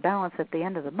pay off the balance at the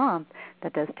end of the month,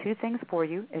 that does 2 things for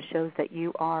you. It shows that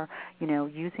you are,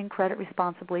 using credit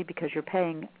responsibly because you're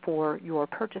paying for your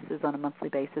purchases on a monthly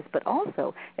basis, but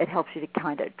also it helps you to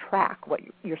kind of track what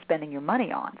you're spending your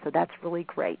money on. So that's really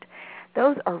great.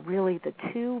 Those are really the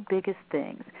 2 biggest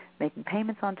things, making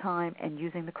payments on time and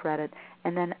using the credit.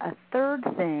 And then a third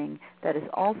thing that is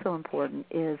also important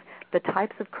is the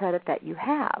types of credit that you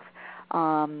have.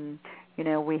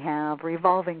 We have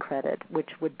revolving credit, which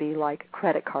would be like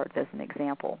credit cards as an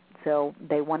example. So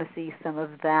they want to see some of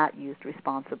that used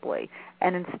responsibly.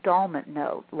 An installment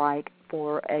note, like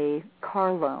for a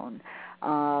car loan,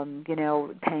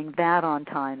 paying that on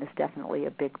time is definitely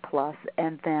a big plus.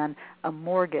 And then a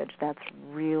mortgage, that's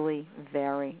really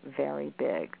very, very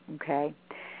big, okay?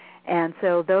 And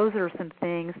so those are some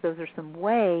things, those are some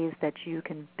ways that you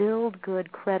can build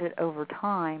good credit over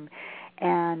time.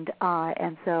 And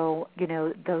so,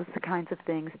 those kinds of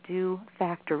things do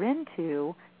factor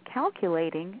into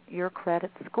calculating your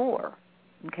credit score,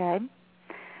 okay?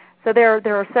 So there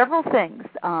are several things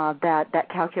that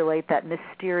calculate that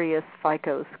mysterious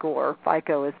FICO score.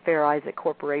 FICO is Fair Isaac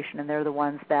Corporation, and they're the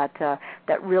ones that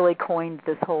really coined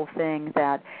this whole thing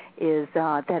that is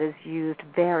used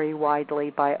very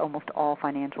widely by almost all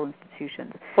financial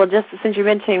institutions. Well, just since you're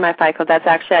mentioning my FICO, that's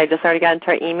actually, I just already got into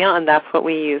our email, and that's what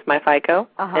we use, my FICO.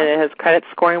 And it has Credit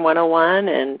Scoring 101,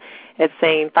 and it's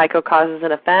saying FICO causes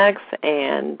and effects,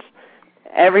 and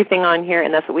everything on here,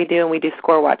 and that's what we do, and we do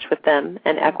Score Watch with them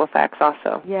and Equifax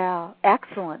also. Yeah,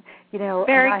 excellent.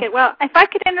 Very good. Well, if I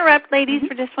could interrupt, ladies,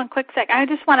 for just one quick sec, I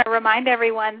just want to remind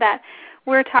everyone that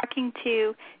we're talking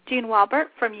to June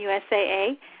Walbert from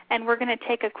USAA, and we're going to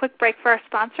take a quick break for our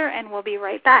sponsor, and we'll be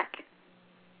right back.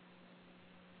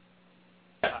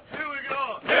 Here we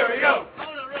go. Here we go.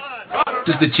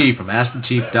 This is the Chief from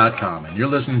AskTheChief.com, and you're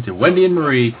listening to Wendy and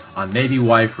Marie on Navy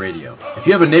Wife Radio. If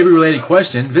you have a Navy-related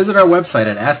question, visit our website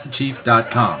at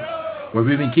AskTheChief.com, where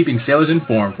we've been keeping sailors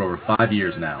informed for over 5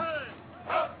 years now.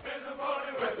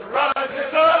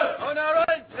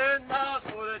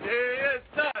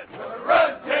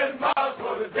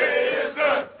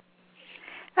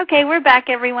 Okay, we're back,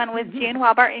 everyone, with June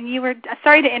Walbert, and you were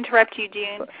sorry to interrupt you,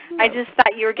 June. I just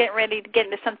thought you were getting ready to get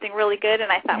into something really good,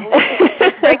 and I thought, well,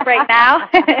 let's break right now.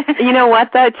 You know what,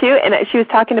 though, too? And she was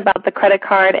talking about the credit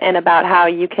card and about how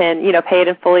you can, pay it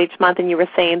in full each month, and you were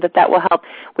saying that will help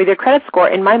with your credit score.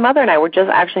 And my mother and I were just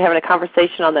actually having a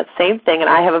conversation on that same thing, and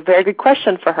I have a very good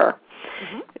question for her.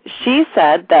 She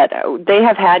said that they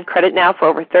have had credit now for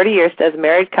over 30 years as a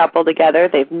married couple together.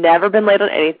 They've never been late on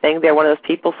anything. They're one of those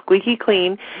people squeaky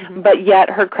clean, but yet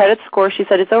her credit score, she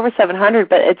said, it's over 700,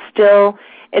 but it still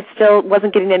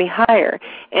wasn't getting any higher.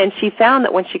 And she found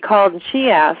that when she called and she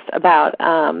asked about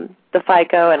the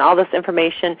FICO and all this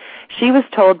information, she was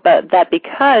told that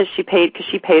because she pays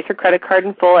her credit card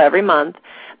in full every month,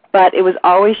 but it was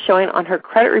always showing on her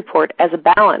credit report as a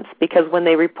balance because when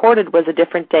they reported was a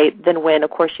different date than when, of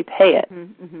course, you pay it.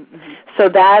 So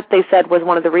that, they said, was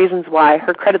one of the reasons why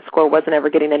her credit score wasn't ever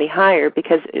getting any higher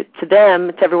because to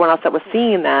them, to everyone else that was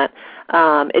seeing that,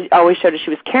 it always showed that she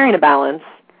was carrying a balance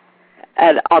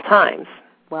at all times.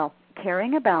 Well,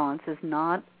 carrying a balance is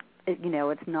not,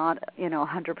 it's not,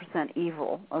 100%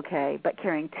 evil, okay? But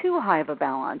carrying too high of a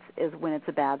balance is when it's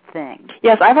a bad thing.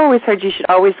 Yes, I've always heard you should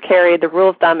always carry, the rule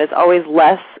of thumb is always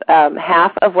less,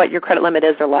 half of what your credit limit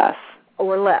is or less.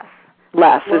 Or less.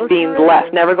 Less is being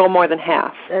less. Never go more than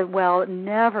half. Well,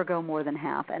 never go more than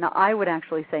half. And I would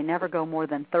actually say never go more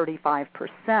than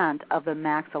 35% of the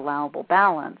max allowable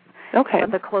balance. Okay.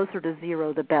 But the closer to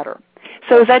zero, the better.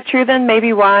 So is that true then,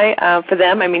 maybe why, for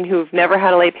them, who've never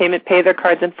had a late payment, pay their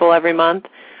cards in full every month,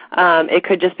 it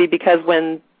could just be because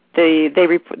when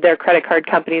their credit card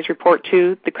companies report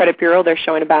to the credit bureau, they're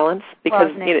showing a balance because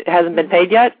it hasn't been paid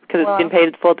yet because it's been paid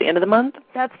in full at the end of the month?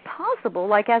 That's possible.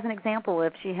 Like as an example,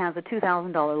 if she has a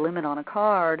 $2,000 limit on a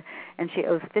card and she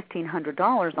owes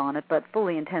 $1,500 on it but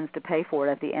fully intends to pay for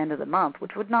it at the end of the month,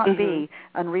 which would not be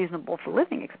unreasonable for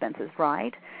living expenses,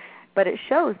 right? But it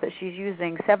shows that she's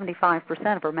using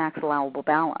 75% of her max allowable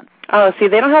balance. Oh, see,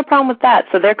 they don't have a problem with that.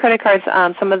 So their credit cards,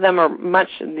 some of them are much,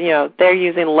 they're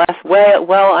using less,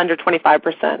 well under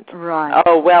 25%. Right.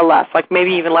 Oh, well less, like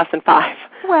maybe even less than 5.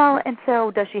 Well, and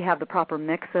so does she have the proper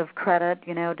mix of credit?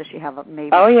 Does she have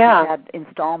maybe she had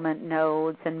installment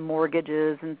notes and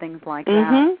mortgages and things like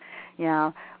that?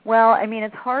 Yeah. Well,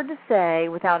 it's hard to say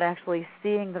without actually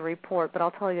seeing the report, but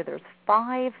I'll tell you there's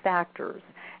 5 factors.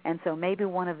 And so maybe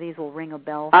one of these will ring a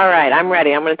bell. All right, I'm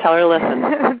ready. I'm going to tell her to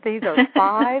listen. These are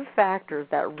 5 factors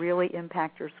that really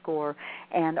impact your score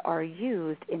and are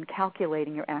used in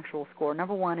calculating your actual score.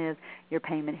 Number 1 is your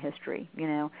payment history.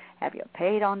 Have you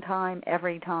paid on time,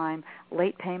 every time?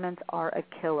 Late payments are a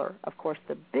killer. Of course,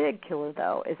 the big killer,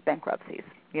 though, is bankruptcies.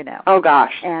 Oh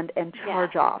gosh. And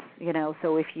charge-offs.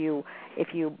 So if you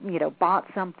bought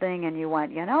something and you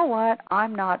went, you know what,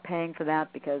 I'm not paying for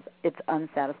that because it's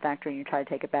unsatisfactory, and you try to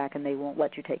take it back and they won't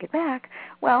let you take it back,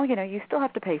 well, you still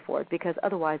have to pay for it because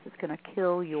otherwise it's going to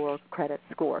kill your credit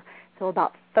score. So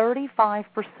about 35%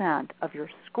 of your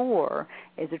score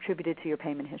is attributed to your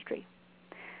payment history.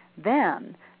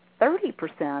 Then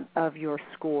 30% of your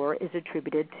score is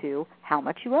attributed to how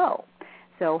much you owe.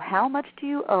 So how much do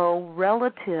you owe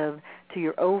relative to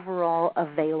your overall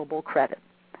available credit?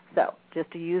 So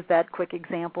just to use that quick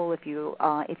example, if you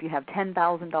have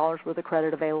 $10,000 worth of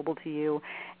credit available to you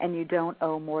and you don't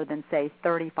owe more than, say,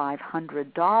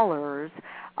 $3,500,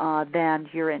 then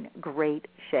you're in great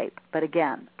shape. But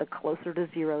again, the closer to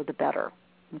zero, the better.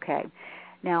 Okay.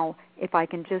 Now, if I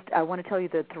can I want to tell you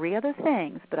the 3 other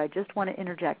things, but I just want to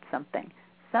interject something.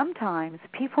 Sometimes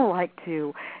people like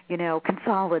to,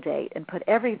 consolidate and put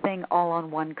everything all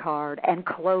on one card and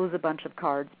close a bunch of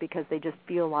cards because they just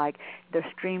feel like they're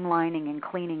streamlining and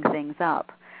cleaning things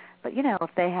up. But, if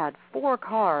they had 4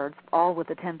 cards, all with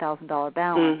a $10,000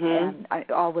 balance, and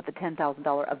all with a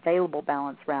 $10,000 available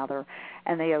balance, rather,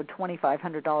 and they owed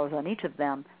 $2,500 on each of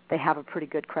them, they have a pretty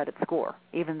good credit score,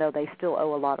 even though they still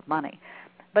owe a lot of money.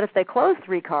 But if they close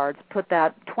 3 cards, put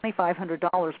that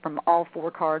 $2,500 from all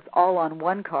 4 cards all on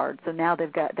one card, so now they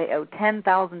owe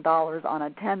 $10,000 on a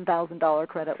 $10,000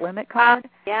 credit limit card.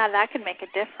 Yeah, that could make a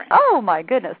difference. Oh my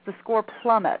goodness, the score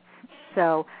plummets.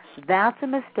 So that's a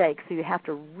mistake. So you have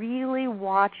to really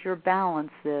watch your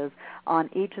balances on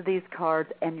each of these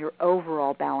cards and your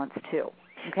overall balance too.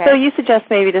 Okay. So you suggest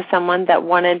maybe to someone that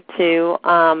wanted to,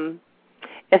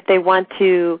 if they want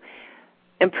to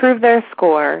improve their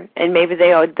score, and maybe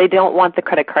they don't want the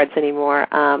credit cards anymore.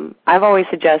 I've always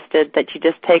suggested that you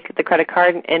just take the credit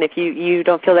card, and if you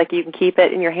don't feel like you can keep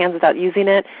it in your hands without using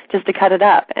it, just to cut it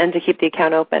up and to keep the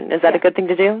account open. Is that a good thing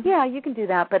to do? Yeah, you can do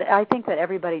that, but I think that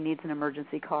everybody needs an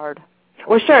emergency card.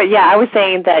 Well, sure. Yeah, I was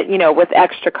saying that, with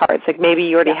extra cards, like maybe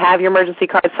you already have your emergency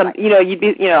cards. Some,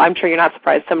 I'm sure you're not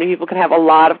surprised. So many people can have a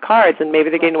lot of cards, and maybe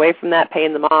they're getting away from that,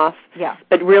 paying them off. Yeah.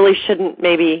 But really shouldn't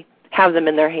maybe have them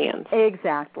in their hands.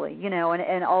 Exactly.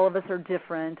 And all of us are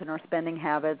different, and our spending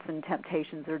habits and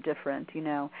temptations are different,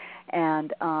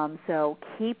 And so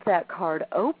keep that card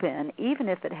open, even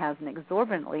if it has an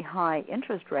exorbitantly high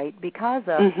interest rate, because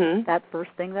of that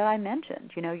first thing that I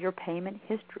mentioned, your payment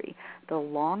history. The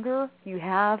longer you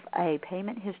have a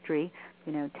payment history,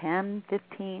 10,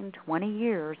 15, 20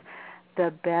 years,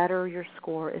 the better your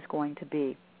score is going to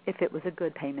be, if it was a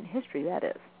good payment history, that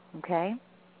is. Okay?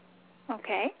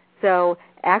 Okay. So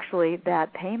actually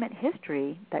that payment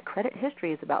history, that credit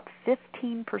history, is about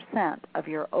 15% of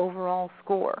your overall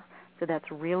score. So that's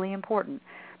really important.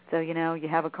 So, you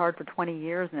have a card for 20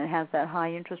 years and it has that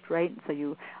high interest rate, so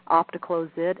you opt to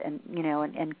close it and,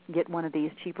 and get one of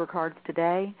these cheaper cards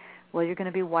today. Well, you're going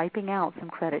to be wiping out some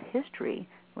credit history,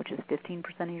 which is 15%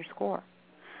 of your score.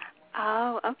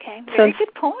 Oh, okay. Very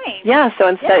good point. Yeah, so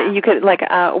instead you could, we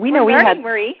had...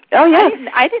 Marie. Oh, yeah.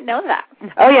 I didn't know that.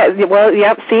 Oh, yeah. Well,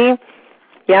 yep, see?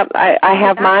 Yep, I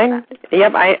have mine.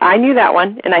 Yep, I knew that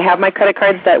one. And I have my credit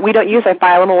cards that we don't use. I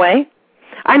file them away.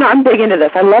 I know, I'm big into this.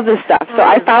 I love this stuff. So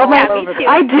I file my...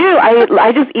 I do.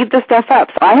 I just eat this stuff up.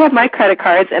 So I have my credit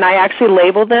cards, and I actually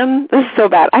label them. This is so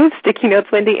bad. I have sticky notes,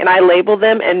 Wendy, and I label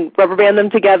them and rubber band them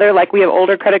together like we have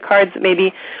older credit cards.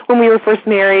 Maybe when we were first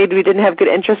married, we didn't have good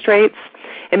interest rates,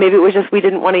 and maybe it was just we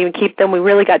didn't want to even keep them. We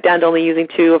really got down to only using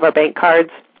 2 of our bank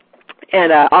cards.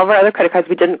 And all of our other credit cards,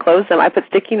 we didn't close them. I put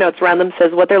sticky notes around them,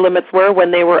 says what their limits were when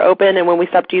they were open and when we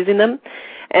stopped using them.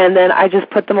 And then I just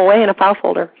put them away in a file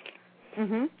folder.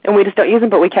 And we just don't use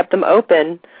them, but we kept them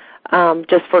open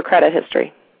just for credit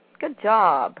history. Good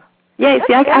job. Yeah,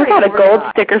 see, I got a gold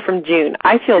sticker from June.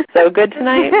 I feel so good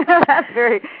tonight. That's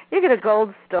you get a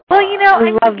gold star. Well,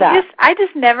 I love that. I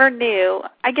just never knew.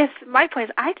 I guess my point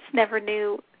is I just never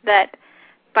knew that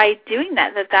by doing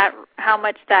that how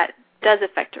much that does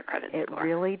affect your credit score. It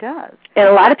really does. And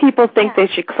a lot of people think they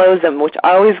should close them, which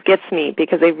always gets me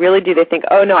because they really do. They think,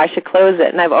 oh, no, I should close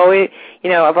it. And I've always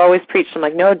preached, I'm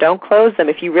like, no, don't close them.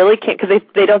 If you really can't, because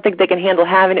they don't think they can handle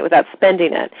having it without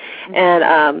spending it.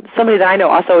 And somebody that I know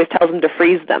also always tells them to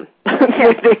freeze them.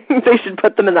 They should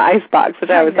put them in the ice box, which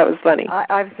I always thought was funny.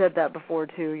 I've said that before,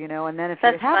 too, and then if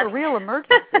you have a real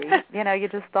emergency, you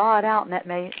just thaw it out, and that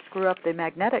may screw up the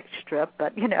magnetic strip,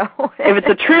 but, If it's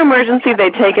a true emergency, they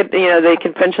take it, they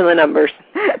can punch in the numbers.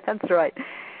 That's right.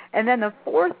 And then the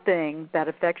fourth thing that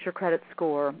affects your credit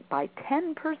score by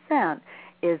 10%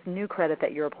 is new credit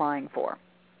that you're applying for.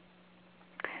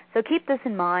 So keep this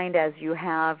in mind as you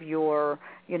have your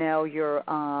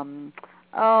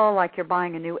like you're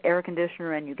buying a new air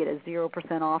conditioner and you get a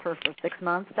 0% offer for 6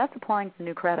 months. That's applying for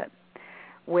new credit.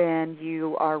 When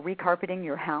you are recarpeting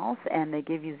your house and they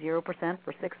give you 0%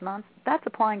 for 6 months, that's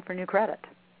applying for new credit.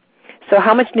 So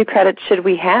how much new credit should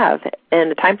we have in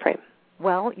the time frame?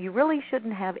 Well, you really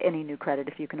shouldn't have any new credit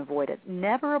if you can avoid it.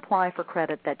 Never apply for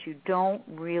credit that you don't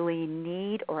really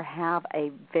need or have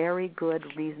a very good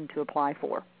reason to apply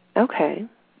for. Okay.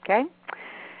 Okay?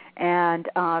 And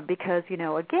because,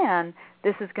 again,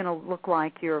 this is going to look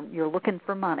like you're looking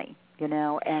for money, and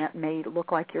it may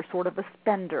look like you're sort of a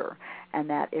spender, and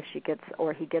that if she gets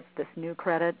or he gets this new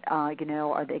credit, are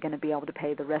they going to be able to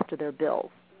pay the rest of their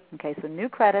bills? Okay, so new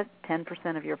credit,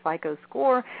 10% of your FICO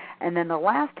score, and then the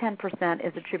last 10%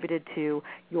 is attributed to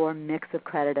your mix of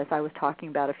credit, as I was talking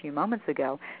about a few moments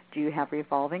ago. Do you have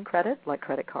revolving credit, like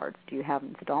credit cards? Do you have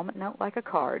an installment note, like a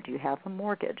car? Do you have a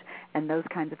mortgage? And those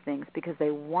kinds of things, because they,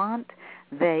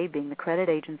 being the credit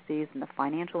agencies and the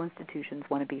financial institutions,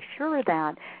 want to be sure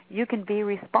that you can be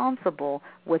responsible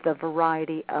with a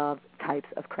variety of types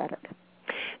of credit.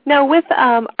 Now, with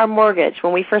our mortgage,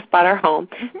 when we first bought our home,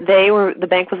 the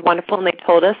bank was wonderful, and they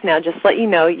told us, now just to let you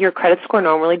know, your credit score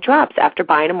normally drops after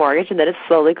buying a mortgage, and then it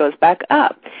slowly goes back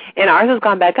up. And ours has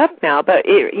gone back up now, but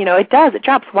it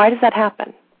drops. Why does that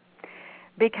happen?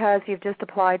 Because you've just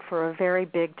applied for a very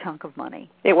big chunk of money.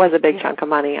 It was a big chunk of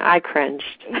money. I cringed.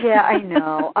 Yeah, I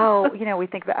know. We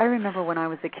think about. I remember when I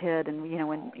was a kid, and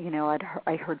when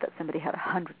I heard that somebody had a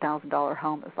 $100,000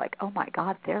 home. It was like, oh my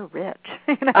God, they're rich.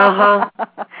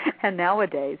 And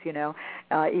nowadays,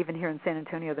 even here in San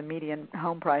Antonio, the median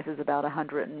home price is about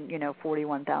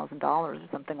 $141,000 or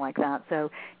something like that. So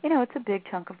it's a big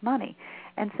chunk of money.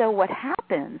 And so what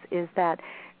happens is that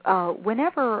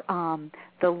whenever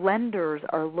the lenders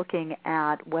are looking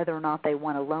at whether or not they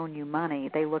want to loan you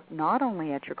money, they look not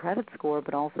only at your credit score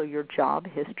but also your job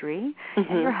history.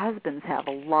 Mm-hmm. And your husbands have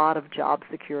a lot of job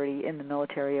security in the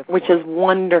military, of which course. is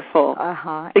wonderful.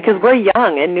 Because and we're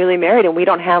young and newly married, and we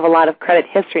don't have a lot of credit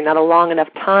history, not a long enough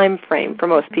time frame for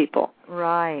most people.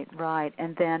 Right.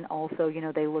 And then also,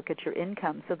 they look at your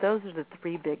income. So those are the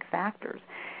three big factors.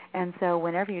 And so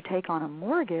whenever you take on a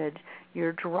mortgage,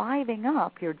 you're driving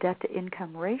up your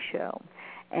debt-to-income ratio.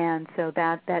 And so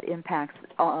that impacts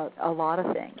a lot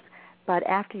of things. But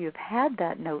after you've had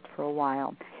that note for a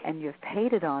while and you've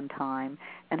paid it on time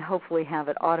and hopefully have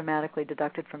it automatically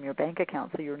deducted from your bank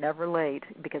account so you're never late,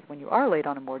 because when you are late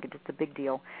on a mortgage, it's a big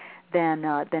deal, then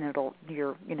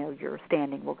your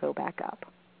standing will go back up.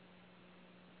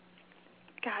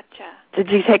 Gotcha. Did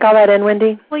you take all that in,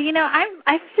 Wendy? Well,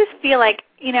 I just feel like,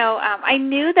 I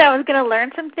knew that I was going to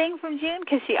learn something from June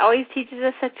because she always teaches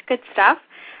us such good stuff.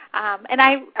 And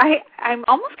I'm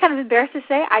almost kind of embarrassed to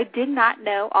say I did not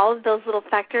know all of those little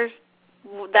factors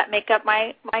that make up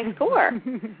my score.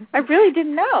 I really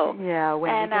didn't know. Yeah,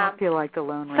 Wendy, don't feel like the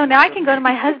Lone Ranger. So now I can go to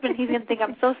my husband. He's going to think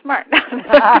I'm so smart.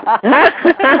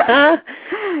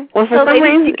 Well, for so some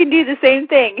reason, you can do the same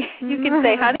thing. You can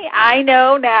say, honey, I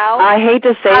know now. I hate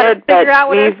to say how it, to but figure out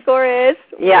what our score is.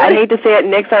 Yeah, I hate to say it.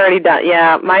 Nick's already done.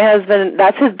 Yeah, my husband,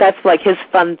 that's like his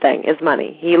fun thing is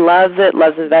money. He loves it,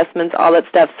 loves investments, all that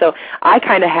stuff. So I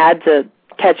kind of had to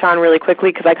catch on really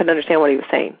quickly because I couldn't understand what he was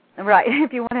saying. Right.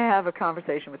 If you want to have a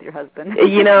conversation with your husband.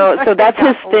 So that's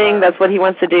his thing. That's what he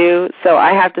wants to do. So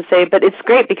I have to say, but it's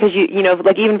great because,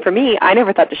 like even for me, I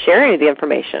never thought to share any of the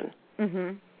information.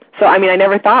 Mm-hmm. So, I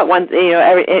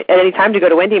at any time to go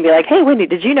to Wendy and be like, hey, Wendy,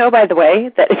 did you know, by the way,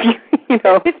 that if you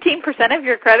 15% of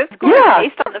your credit score is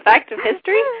based on the fact of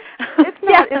history?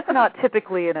 It's not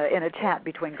typically in a chat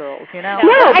between girls, No,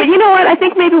 but you know what? I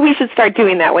think maybe we should start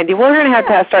doing that, Wendy. We're going to have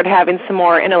to start having some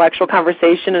more intellectual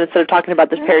conversation instead of talking about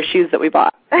this pair of shoes that we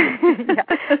bought.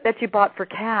 That you bought for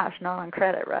cash, not on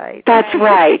credit, right? That's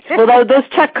right. Well, those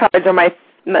check cards are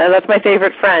that's my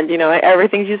favorite friend.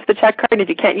 Everything's used the check card. If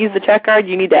you can't use the check card,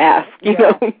 you need to ask.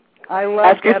 I love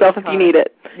ask yourself if you need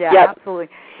it. Yeah, absolutely.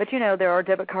 But there are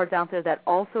debit cards out there that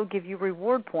also give you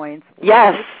reward points.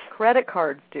 Yes. Credit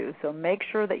cards do, so make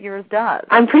sure that yours does.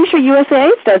 I'm pretty sure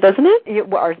USAA does, doesn't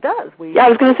it? Ours does. I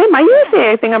was going to say, my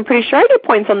USAA thing, I'm pretty sure I get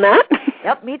points on that.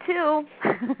 Yep, me too.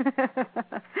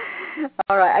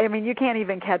 All right. You can't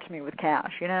even catch me with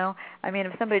cash, if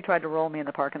somebody tried to roll me in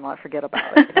the parking lot, forget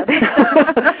about it.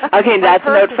 Okay, that's a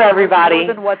note for everybody.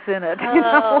 More than what's in it.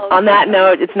 On that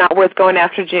note, it's not worth going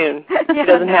after June. She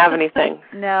doesn't have anything.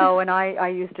 No, and I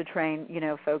used to train,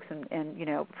 folks in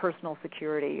personal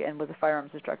security and was a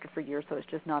firearms instructor for years, so it's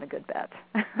just not a good bet.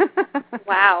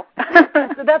 Wow.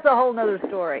 So that's a whole other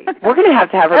story. We're going to have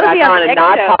her back on and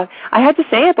not talk. I had to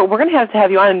say it, but we're going to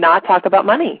have you on and not talk about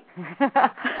money.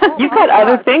 You've got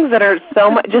other things that are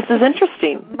just as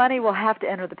interesting. Money will have to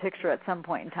enter the picture at some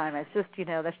point in time. It's just,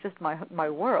 that's just my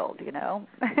world,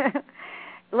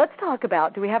 Let's talk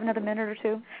about, do we have another minute or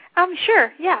two?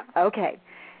 Sure, yeah. Okay.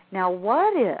 Now,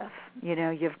 what if,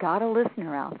 you've got a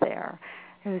listener out there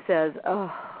who says,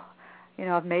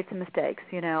 I've made some mistakes,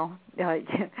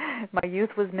 my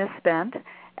youth was misspent,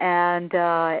 and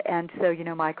so,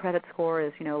 my credit score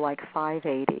is, like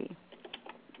 580.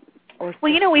 Well,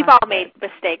 we've all made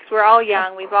mistakes. We're all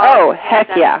young. We've all heck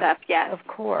done yeah. stuff. Yes. Of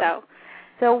course.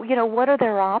 So, what are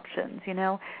their options?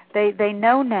 They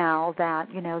know now that,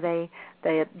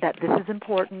 that this is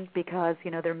important because,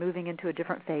 they're moving into a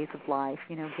different phase of life,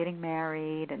 getting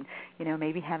married and,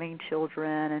 maybe having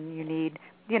children, and you need,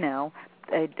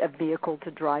 a vehicle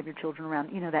to drive your children around,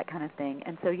 that kind of thing.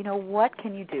 And so, what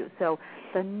can you do? So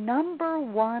the number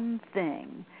one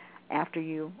thing after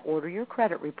you order your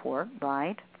credit report,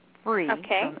 right, free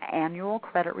from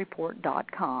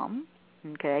annualcreditreport.com,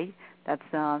 okay? That's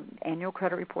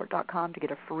annualcreditreport.com to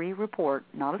get a free report,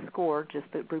 not a score, just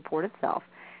the report itself.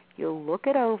 You'll look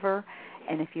it over,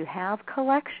 and if you have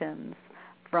collections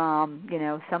from,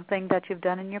 something that you've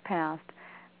done in your past,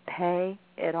 pay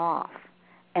it off,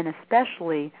 and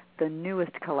especially the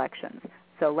newest collections.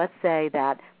 So let's say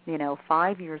that,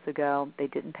 5 years ago they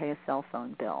didn't pay a cell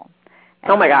phone bill.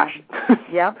 Oh, my gosh.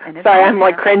 Yep. Sorry, I'm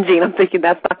cringing. I'm thinking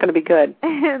that's not going to be good.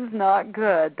 It's not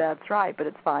good, that's right, but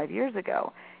it's 5 years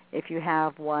ago. If you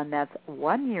have one that's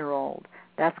 1 year old,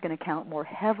 that's going to count more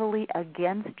heavily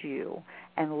against you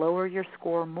and lower your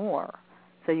score more.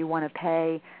 So you want to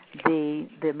pay the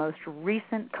most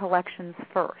recent collections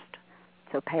first.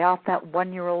 So pay off that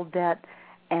 1 year old debt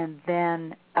and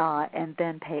then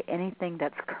pay anything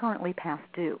that's currently past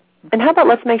due. And how about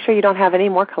let's make sure you don't have any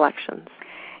more collections?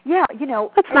 Yeah,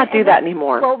 let's not do that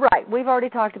anymore. Well, right. We've already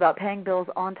talked about paying bills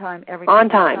on time, everything. On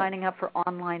time. Signing up for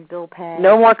online bill pay.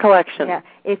 No more collection. Yeah.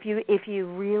 If you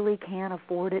really can't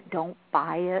afford it, don't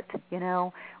buy it.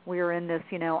 We're in this,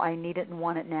 I need it and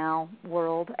want it now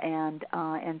world, and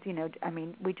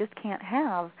we just can't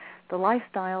have the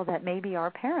lifestyle that maybe our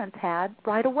parents had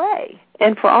right away.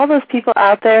 And for all those people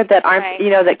out there that aren't,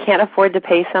 that can't afford to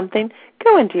pay something,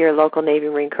 go into your local Navy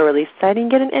Marine Corps Relief Society and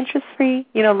get an interest-free,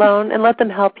 loan, and let them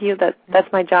help you.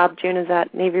 That's my job. June is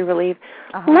at Navy Relief.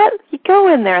 Let you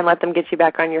go in there and let them get you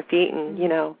back on your feet and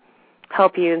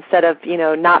help you instead of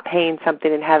not paying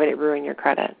something and having it ruin your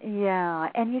credit. Yeah,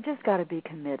 and you just got to be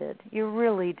committed. You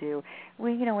really do.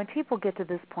 When people get to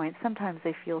this point, sometimes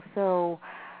they feel so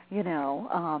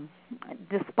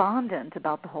despondent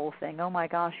about the whole thing. Oh my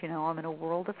gosh, I'm in a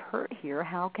world of hurt here.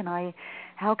 How can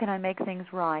I make things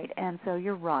right? And so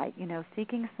you're right.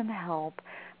 Seeking some help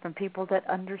from people that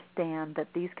understand that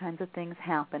these kinds of things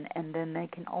happen, and then they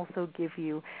can also give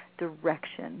you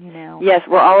direction. Yes,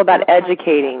 we're all about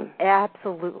educating.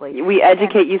 Absolutely. We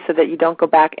educate you so that you don't go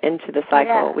back into the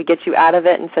cycle. Yeah. We get you out of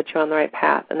it and set you on the right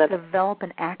path. And develop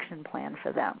an action plan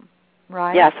for them.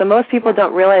 Right. Yeah, so most people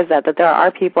don't realize that there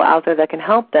are people out there that can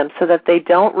help them so that they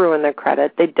don't ruin their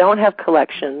credit, they don't have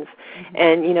collections,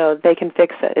 and, they can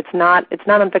fix it. It's not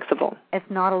unfixable. It's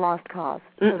not a lost cause.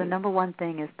 So the number one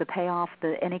thing is to pay off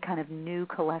any kind of new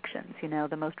collections,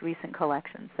 the most recent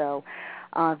collections. So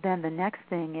then the next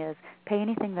thing is pay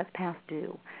anything that's past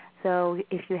due. So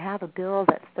if you have a bill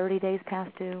that's 30 days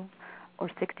past due or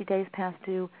 60 days past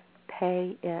due,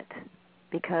 pay it.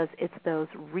 Because it's those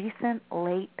recent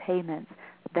late payments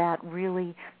that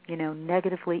really,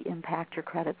 negatively impact your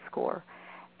credit score.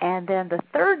 And then the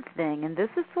third thing, and this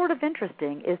is sort of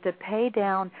interesting, is to pay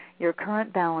down your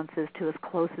current balances to as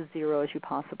close as zero as you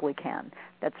possibly can.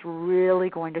 That's really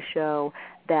going to show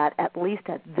that at least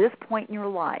at this point in your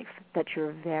life that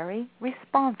you're very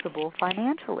responsible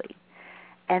financially.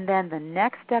 And then the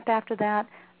next step after that,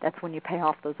 that's when you pay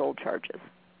off those old charges.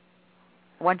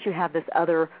 Once you have this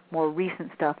other more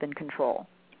recent stuff in control.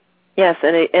 Yes,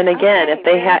 and again,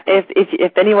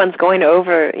 if anyone's going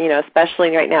over,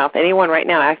 especially right now, if anyone right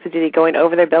now active duty going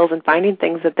over their bills and finding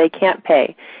things that they can't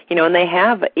pay, and they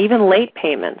have even late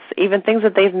payments, even things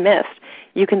that they've missed,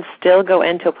 you can still go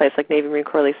into a place like Navy Marine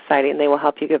Corps Relief Society, and they will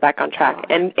help you get back on track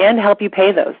and help you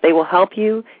pay those. They will help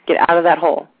you get out of that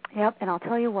hole. Yep, and I'll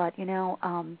tell you what,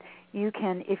 you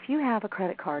can, if you have a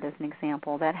credit card as an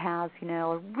example that has,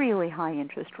 a really high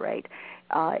interest rate,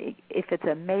 if it's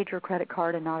a major credit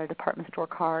card and not a department store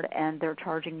card and they're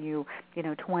charging you,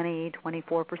 20,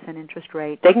 24% interest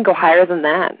rate. They can go higher than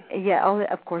that. Yeah,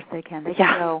 of course they can. They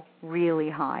can go really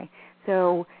high.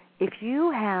 So if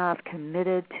you have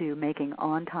committed to making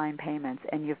on-time payments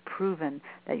and you've proven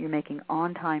that you're making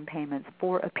on-time payments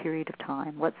for a period of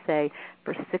time, let's say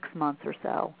for 6 months or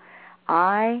so,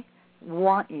 I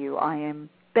am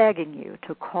begging you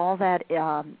to call that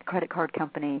credit card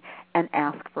company and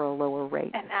ask for a lower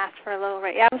rate.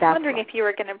 Yeah, I was wondering if you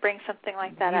were going to bring something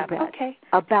like that up. Bet. Okay.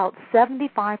 About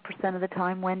 75% of the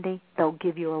time, Wendy, they'll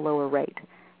give you a lower rate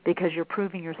because you're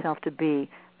proving yourself to be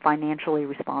financially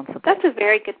responsible. That's a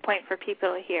very good point for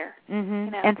people to hear.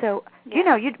 Mm-hmm. And so,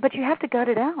 but you have to gut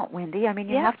it out, Wendy. I mean,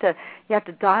 you have to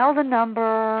dial the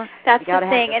number. That's the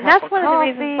thing, and that's one of the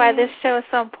reasons why this show is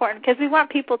so important, because we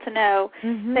want people to know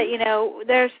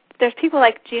that there's people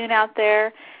like June out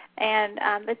there, and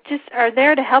that just are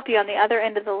there to help you on the other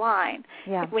end of the line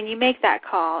when you make that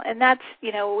call. And that's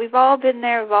we've all been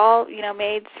there. We've all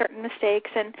made certain mistakes,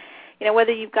 and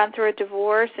whether you've gone through a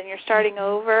divorce and you're starting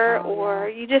over, or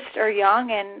you just are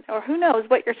young, or who knows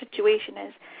what your situation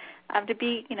is, to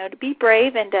be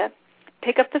brave and to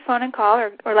pick up the phone and call,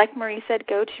 or like Marie said,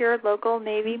 go to your local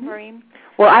Navy Marine.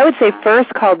 Well, I would say first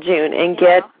call June and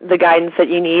get the guidance that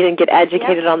you need and get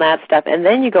educated on that stuff. And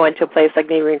then you go into a place like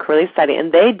Navy Marine Corps Relief Society,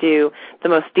 and they do the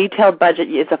most detailed budget.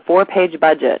 It's a 4-page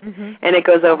budget, and it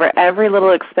goes over every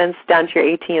little expense down to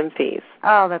your ATM fees.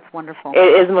 Oh, that's wonderful.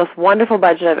 It is the most wonderful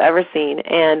budget I've ever seen,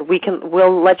 and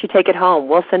we'll let you take it home.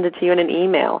 We'll send it to you in an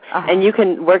email, and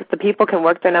the people can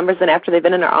work their numbers, and after they've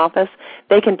been in our office,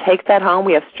 they can take that home.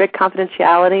 We have strict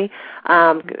confidentiality.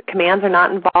 Commands are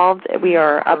not involved. We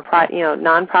are a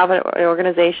non-profit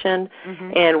organization,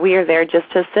 and we are there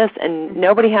just to assist, and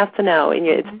nobody has to know. And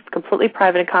it's completely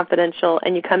private and confidential,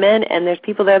 and you come in, and there's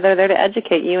people there that are there to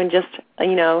educate you and just,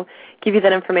 give you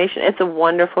that information. It's a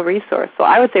wonderful resource. So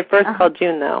I would say first call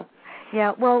June, though.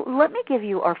 Yeah, well, let me give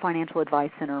you our Financial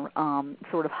Advice Center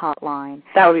sort of hotline.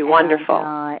 That would be wonderful.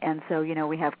 And so,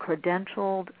 we have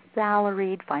credentialed,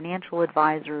 salaried financial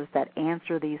advisors that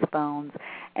answer these phones,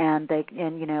 and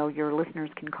your listeners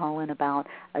can call in about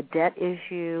a debt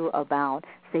issue, about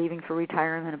saving for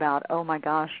retirement, about, oh my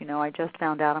gosh, I just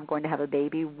found out I'm going to have a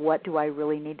baby. What do I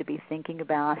really need to be thinking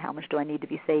about? How much do I need to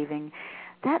be saving?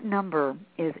 That number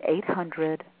is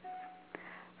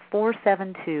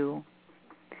 800-472-8722.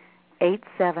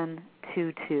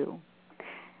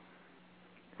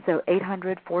 So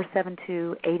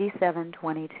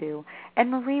 800-472-8722. And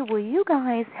Marie, will you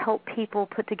guys help people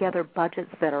put together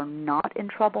budgets that are not in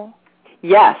trouble?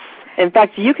 Yes. In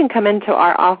fact, you can come into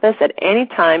our office at any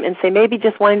time and say maybe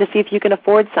just wanting to see if you can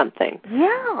afford something.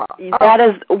 Yeah.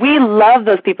 We love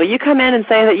those people. You come in and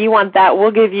say that you want that, we'll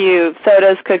give you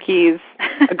sodas, cookies,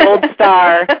 a gold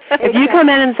star. If you come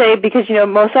in and say, because,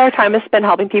 most of our time is spent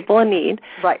helping people in need,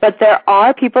 right. But there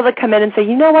are people that come in and say,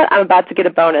 you know what, I'm about to get a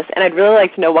bonus, and I'd really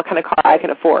like to know what kind of car I can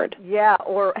afford. Yeah,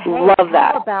 or hey, love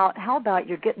that. How about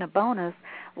you're getting a bonus?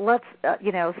 Let's,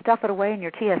 stuff it away in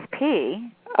your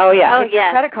TSP. Oh, yeah. Get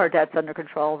your credit card debt's under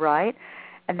control, right?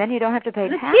 And then you don't have to pay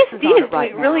taxes on it right now. The TSP is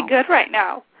doing really good right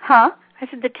now. Huh? I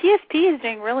said the TSP is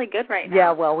doing really good right now.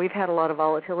 Yeah, well, we've had a lot of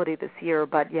volatility this year,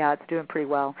 but, yeah, it's doing pretty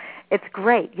well. It's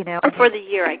great, Or for the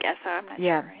year, I guess. I'm not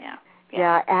sure.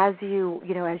 Yeah, as you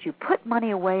put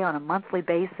money away on a monthly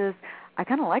basis, I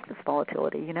kind of like this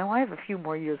volatility. I have a few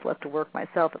more years left to work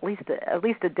myself, at least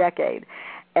a decade.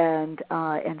 And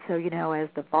so, as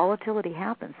the volatility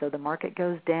happens, so the market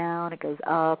goes down, it goes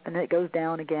up, and then it goes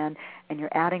down again, and you're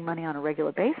adding money on a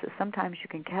regular basis. Sometimes you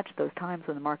can catch those times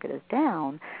when the market is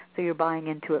down, so you're buying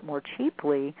into it more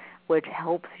cheaply, which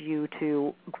helps you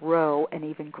to grow an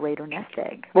even greater nest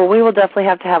egg. Well, we will definitely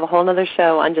have to have a whole other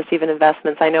show on just even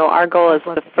investments. I know our goal is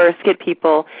to first get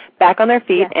people back on their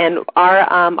feet, and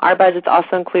our budgets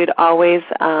also include always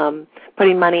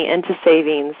putting money into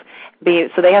savings.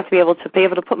 So they have to be able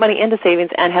to put money into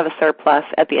savings and have a surplus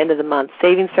at the end of the month,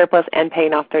 saving surplus and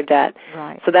paying off their debt.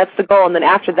 Right. So that's the goal. And then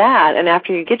after that, and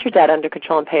after you get your debt under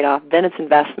control and paid off, then it's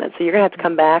investment. So you're going to have to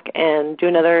come back and do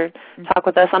another talk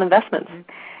with us on investments.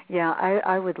 Yeah,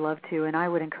 I would love to, and I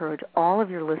would encourage all of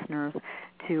your listeners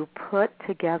to put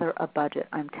together a budget.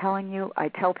 I'm telling you, I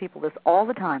tell people this all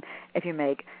the time. If you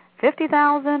make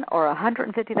 $50,000 or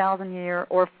 $150,000 a year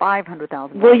or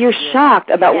 $500,000. Well, you're shocked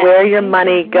about where your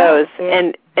money goes.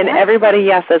 And everybody,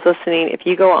 yes, that's listening, if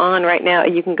you go on right now,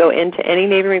 you can go into any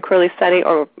Navy Marine Quarterly study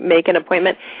or make an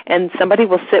appointment, and somebody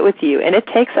will sit with you. And it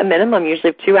takes a minimum, usually,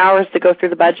 of 2 hours to go through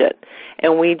the budget.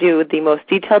 And we do the most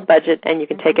detailed budget, and you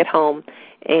can take it home,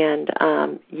 and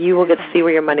you will get to see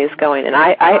where your money is going. And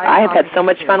I have had so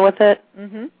much fun with it.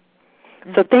 Mm-hmm.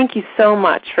 So thank you so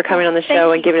much for coming on the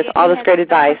show and giving us all this great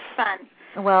advice. Fun.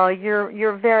 Well,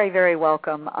 you're very, very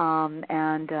welcome.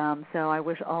 So I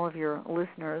wish all of your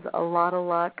listeners a lot of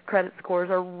luck. Credit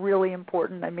scores are really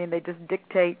important. I mean, they just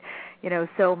dictate,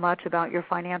 so much about your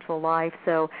financial life.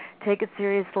 So take it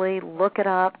seriously. Look it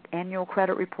up,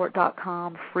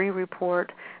 annualcreditreport.com, free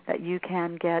report that you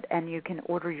can get, and you can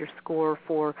order your score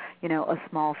for, a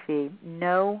small fee.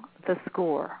 Know the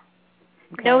score.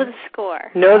 Okay. Know the score.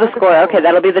 Know the score. Okay,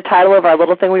 that'll be the title of our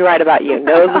little thing we write about you.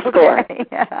 Know the score.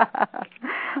 Yeah.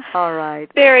 All right.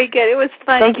 Very good. It was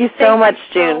fun. Thank you so much,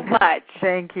 June. So much.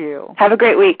 Thank you. Have a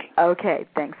great week. Okay,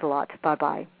 thanks a lot.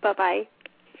 Bye-bye. Bye-bye.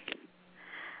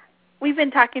 We've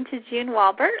been talking to June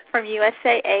Walbert from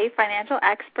USAA, financial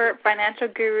expert, financial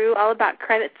guru, all about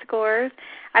credit scores.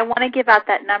 I want to give out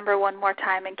that number one more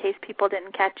time in case people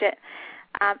didn't catch it.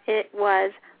 It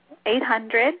was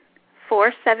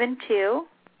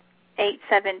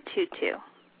 800-472-8722.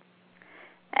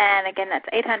 And again, that's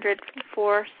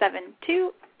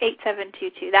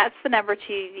 800-472-8722. That's the number to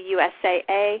the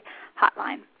USAA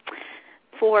hotline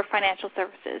for financial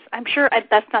services. I'm sure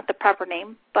that's not the proper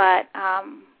name, but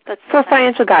that's for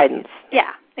financial guidance.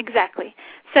 Yeah, exactly.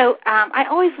 So I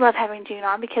always love having June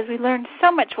on because we learn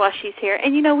so much while she's here.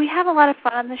 And, we have a lot of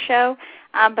fun on the show,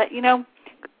 but,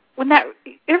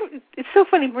 it's so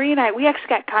funny, Marie and we actually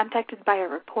got contacted by a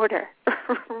reporter,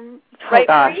 right,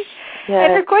 gosh. Marie? Yes.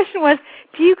 And her question was,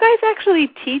 do you guys actually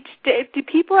teach? Do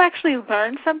people actually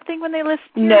learn something when they listen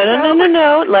to your show?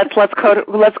 No. Let's quote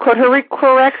her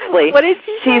correctly. What did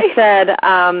she say? She said,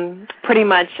 pretty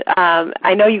much,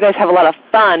 I know you guys have a lot of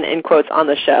fun, in quotes, on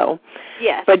the show.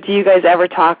 Yes. But do you guys ever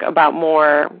talk about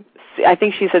more, I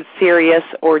think she said serious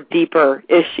or deeper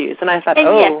issues? And I thought,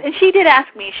 Yes, and she did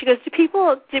ask me. She goes, do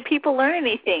people learn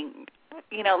anything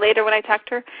later when I talk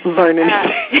to her. Learn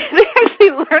anything. They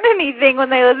actually learn anything when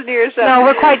they listen to your show. No,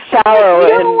 we're quite shallow.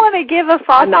 You don't want to give a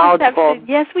false knowledgeable. perception.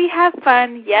 Yes, we have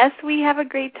fun. Yes, we have a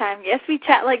great time. Yes, we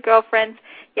chat like girlfriends.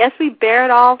 Yes, we bear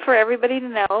it all for everybody to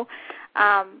know.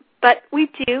 But we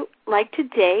do, like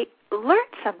today, learn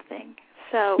something.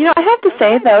 So I have to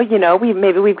say, though,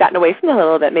 maybe we've gotten away from that a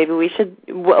little bit. Maybe we should,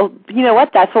 well, you know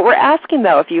what, that's what we're asking,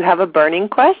 though. If you have a burning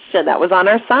question, that was on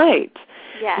our site.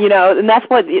 Yes. And that's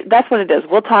what it is.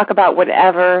 We'll talk about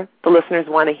whatever the listeners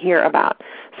want to hear about.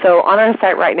 So on our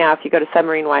site right now, if you go to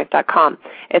submarinewife.com,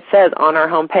 it says on our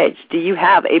homepage, do you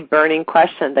have a burning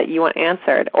question that you want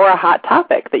answered, or a hot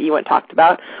topic that you want talked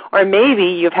about, or maybe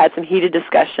you've had some heated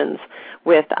discussions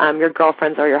with your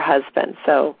girlfriends or your husband.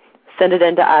 So send it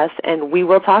in to us, and we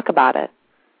will talk about it.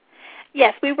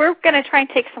 Yes, we were going to try and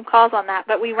take some calls on that,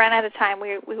 but we ran out of time.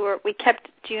 We kept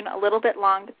June a little bit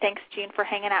long. Thanks, June, for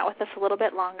hanging out with us a little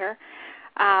bit longer.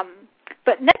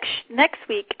 But next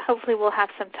week, hopefully, we'll have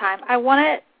some time. I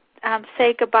want to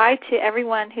say goodbye to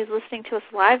everyone who's listening to us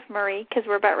live, Marie, because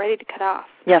we're about ready to cut off.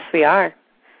 Yes, we are.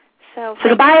 So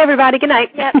goodbye, everybody. Good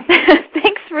night. Yep.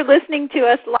 Thanks for listening to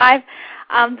us live.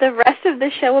 The rest of the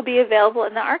show will be available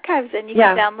in the archives, and you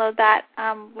can download that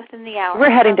within the hour. We're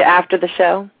heading to after the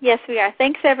show. Yes, we are.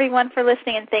 Thanks, everyone, for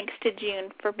listening, and thanks to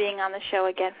June for being on the show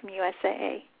again from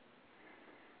USAA.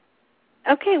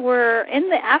 Okay, we're in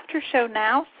the after show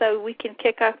now, so we can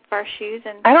kick off our shoes.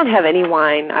 And I don't have any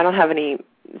wine. I don't have any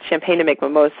champagne to make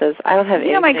mimosas. I don't have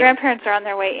anything. My grandparents are on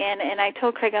their way in, and I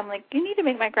told Craig, I'm like, you need to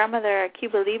make my grandmother a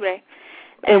Cuba Libre.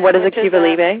 And what is a Cuba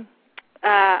Libre?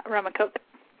 Rum and Coke.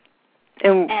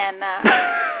 And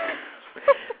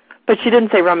but she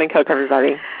didn't say rum and Coke,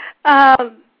 everybody.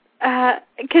 Because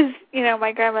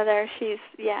my grandmother, she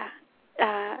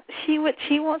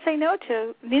won't say no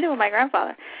to. Neither will my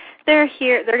grandfather. They're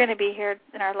here. They're going to be here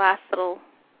in our last little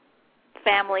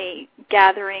family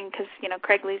gathering because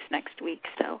Craig leaves next week.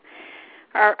 So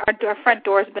our front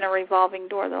door has been a revolving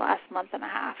door the last month and a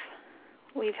half.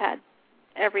 We've had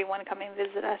everyone come and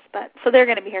visit us, so they're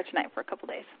going to be here tonight for a couple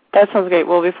days. That sounds great.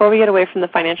 Well, before we get away from the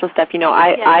financial stuff,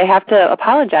 I have to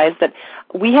apologize that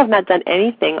we have not done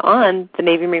anything on the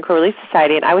Navy Marine Corps Relief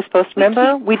Society, and I was supposed to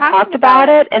remember we talked about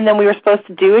it, and then we were supposed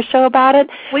to do a show about it.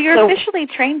 Well, you're officially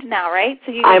trained now, right?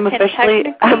 So I'm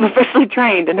officially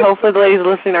trained, and hopefully the ladies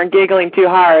listening aren't giggling too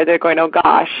hard. They're going, oh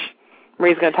gosh,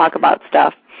 Marie's going to talk about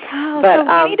stuff. Oh, but,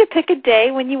 so we need to pick a day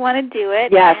when you want to do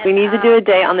it. Yes, we need to do a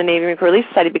day on the Navy Marine Corps Relief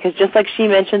Society because just like she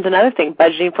mentions another thing,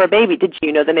 budgeting for a baby. Did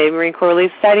you know the Navy Marine Corps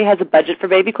Relief Society has a budget for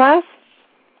baby class?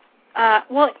 Is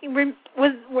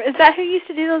that who used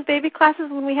to do those baby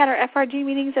classes when we had our FRG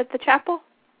meetings at the chapel?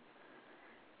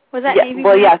 Was that Navy Marine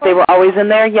Corps? Yes, they were always in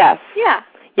there, yes. Yeah.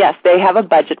 Yes, they have a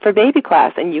budget for baby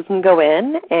class, and you can go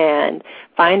in and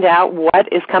find out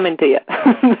what is coming to you.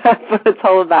 That's what it's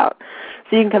all about.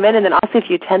 So you can come in, and then also if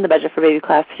you attend the budget for baby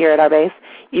class here at our base,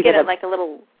 you get like a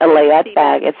layette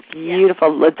bag. It's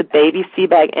beautiful. Yeah. It's a baby sea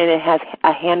bag, and it has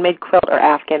a handmade quilt or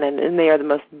afghan, and they are the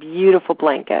most beautiful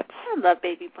blankets. I love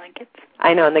baby blankets.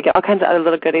 I know, and they get all kinds of other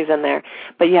little goodies in there.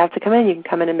 But you have to come in. You can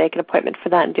come in and make an appointment for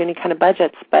that and do any kind of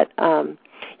budgets. But,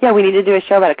 we need to do a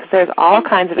show about it because there's all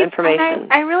kinds of information.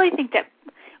 I really think that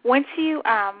once you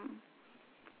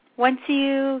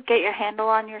get your handle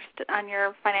on your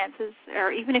finances,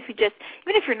 or even if you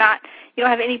don't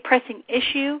have any pressing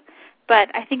issue,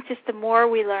 but I think just the more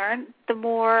we learn, the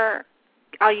more,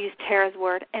 I'll use Tara's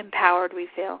word, empowered we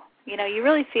feel. You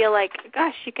really feel like,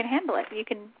 gosh, you can handle it. You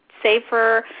can save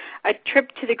for a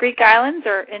trip to the Greek islands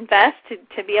or invest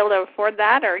to be able to afford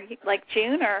that, or like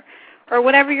June, or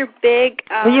whatever your big...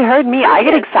 well, you heard me. I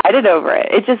get excited over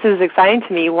it. It just is exciting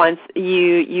to me once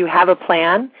you have a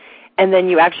plan and then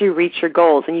you actually reach your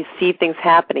goals and you see things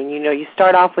happening. You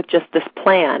start off with just this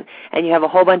plan and you have a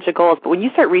whole bunch of goals. But when you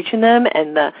start reaching them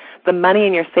and the money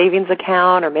in your savings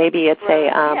account, or maybe it's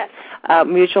a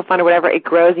mutual fund or whatever, it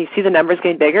grows and you see the numbers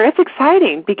getting bigger, it's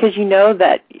exciting because you know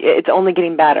that it's only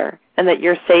getting better and that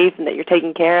you're safe and that you're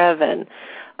taken care of. And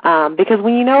because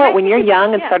when you're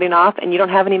young and starting off and you don't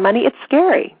have any money, it's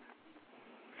scary.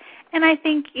 And I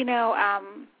think,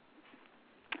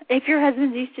 if your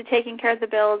husband's used to taking care of the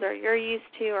bills, or you're used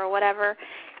to, or whatever,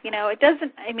 it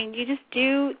doesn't, you just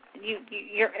do,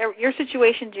 your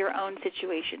situation's your own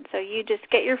situation. So you just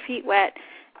get your feet wet,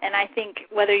 and I think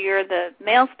whether you're the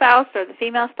male spouse or the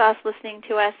female spouse listening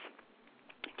to us,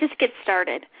 just get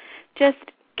started.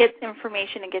 Just get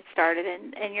information and get started,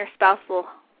 and your spouse will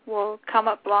come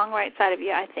up along right side of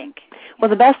you, I think. Well,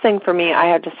 the best thing for me, I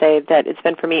have to say that it's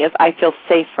been for me, is I feel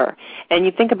safer. And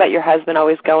you think about your husband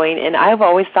always going, and I've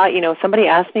always thought, somebody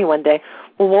asked me one day,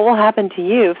 well, what will happen to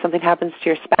you if something happens to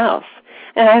your spouse?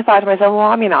 And I thought to myself, well,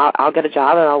 I mean, I'll get a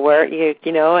job and I'll work,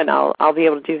 you know, and I'll be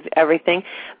able to do everything.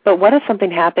 But what if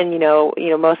something happened, you know,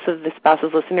 most of the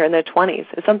spouses listening are in their 20s.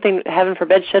 If something, heaven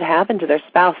forbid, should happen to their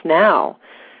spouse now,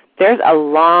 there's a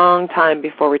long time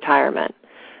before retirement.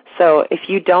 So if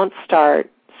you don't start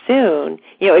soon,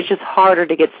 you know, it's just harder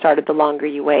to get started the longer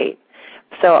you wait.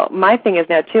 So my thing is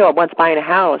now, too, once buying a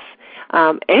house,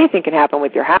 anything can happen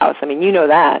with your house. I mean, you know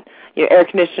that. Your air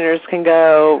conditioners can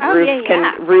go,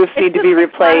 roofs need to be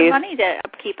replaced. It's a lot of money to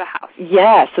upkeep a house.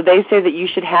 Yeah, so they say that you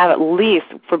should have at least,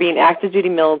 for being active duty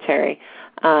military,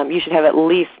 you should have at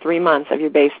least 3 months of your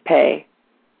base pay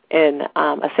in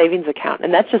a savings account.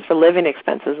 And that's just for living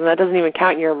expenses, and that doesn't even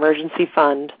count your emergency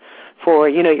fund for,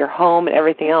 you know, your home and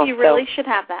everything else. You really should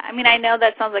have that. I mean, I know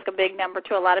that sounds like a big number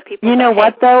to a lot of people. You know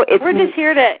what, though? We're just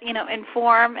here to, you know,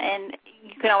 inform, and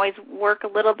you can always work a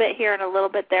little bit here and a little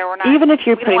bit there. We're not, even if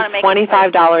you're putting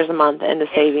 $25 a month into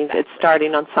savings, it's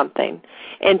starting on something.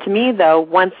 And to me, though,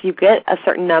 once you get a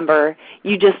certain number,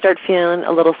 you just start feeling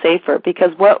a little safer,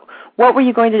 because what were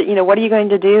you going to, you know, what are you going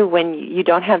to do when you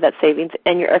don't have that savings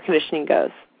and your air conditioning goes?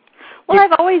 Well,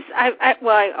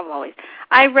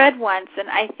 I read once, and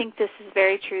I think this is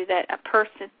very true, that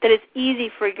it's easy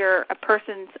for a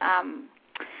person's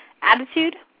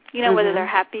attitude, you know, whether they're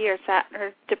happy or sad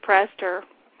or depressed or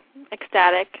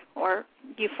ecstatic or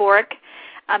euphoric,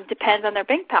 depends on their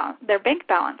bank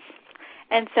balance.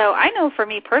 And so I know for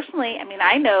me personally, I mean,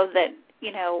 I know that,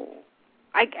 you know,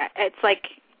 it's like,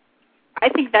 I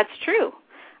think that's true.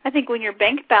 I think when your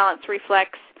bank balance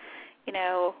reflects, you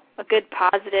know, a good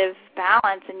positive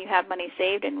balance, and you have money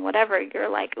saved and whatever, you're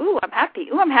like, ooh, I'm happy.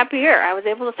 Ooh, I'm happier. I was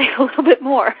able to save a little bit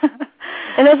more.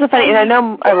 And that's the funny, and I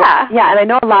know, and I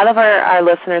know a lot of our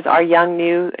listeners are young,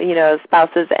 new, you know,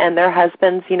 spouses, and their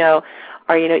husbands, you know,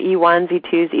 are, you know, E1s,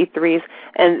 E2s, E3s,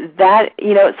 and that,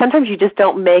 you know, sometimes you just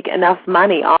don't make enough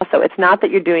money also. It's not that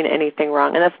you're doing anything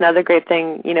wrong, and that's another great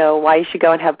thing, you know, why you should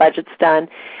go and have budgets done.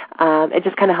 It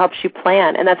just kind of helps you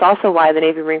plan, and that's also why the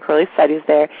Navy Marine Corps Relief Society is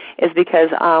there, is because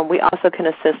we also can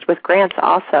assist with grants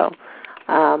also.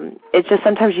 It's just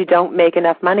sometimes you don't make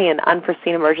enough money and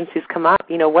unforeseen emergencies come up.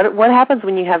 You know, what happens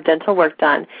when you have dental work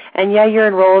done? And, yeah, you're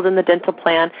enrolled in the dental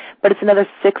plan, but it's another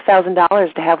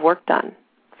 $6,000 to have work done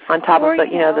on top of the,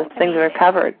 you know, the things that are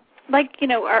covered. Like, you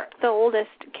know, the oldest,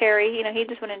 Carrie, you know, he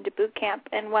just went into boot camp,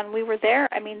 and when we were there,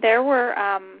 I mean, there were,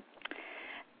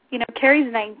 you know,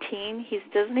 Carrie's 19. He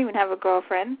doesn't even have a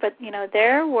girlfriend, but, you know,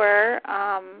 there were,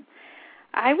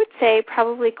 I would say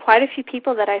probably quite a few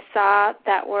people that I saw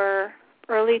that were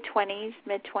early 20s,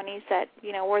 mid-20s that,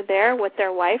 you know, were there with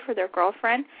their wife or their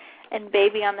girlfriend and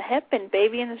baby on the hip and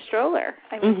baby in the stroller.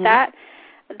 I mean, that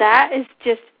is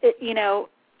just, you know,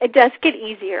 it does get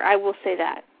easier. I will say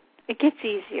that. It gets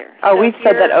easier. Oh, so we've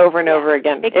said that over and over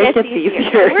again. It gets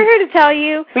easier. We're here to tell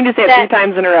you. We can just say it 3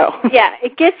 times in a row. Yeah,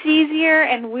 it gets easier,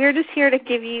 and we're just here to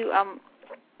give you,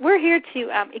 we're here to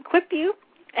equip you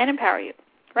and empower you,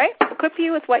 right? Equip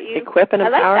you with what you... Equip and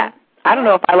empower? I like that. I don't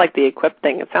know if I like the equip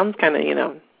thing. It sounds kind of, you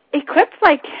know... Equip's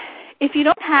like, if you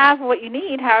don't have what you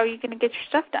need, how are you going to get your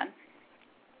stuff done?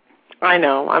 I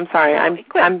know. I'm sorry.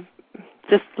 I'm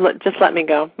Just let me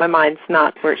go. My mind's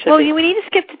not where it should be. Well, we need to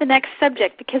skip to the next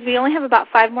subject because we only have about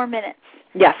 5 more minutes.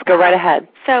 Yes, go right ahead.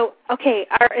 So, okay,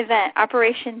 our event,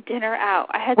 Operation Dinner Out.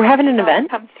 We're having an event?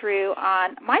 Come through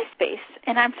on MySpace,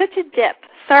 and I'm such a dip.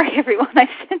 Sorry, everyone. I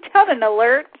sent out an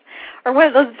alert or one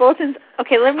of those bulletins.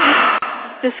 Okay, let me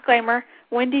disclaimer.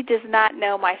 Wendy does not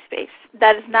know MySpace.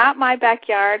 That is not my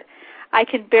backyard. I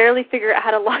can barely figure out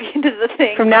how to log into the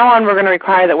thing. From now on, we're going to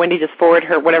require that Wendy just forward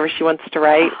her whatever she wants to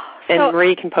write. And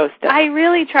Marie can post it. I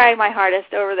really try my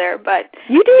hardest over there, but...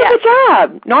 You do a good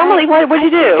job. Normally, what'd you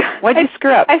do? What'd you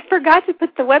screw up? I forgot to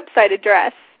put the website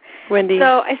address. Wendy.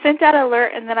 So I sent out an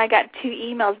alert, and then I got 2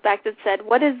 emails back that said,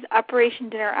 what is Operation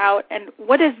Dinner Out, and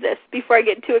what is this, before I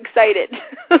get too excited,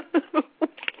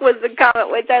 was the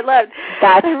comment, which I loved.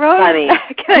 That's funny.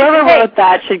 Whoever wrote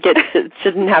that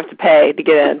shouldn't have to pay to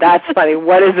get in. That's funny.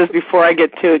 What is this, before I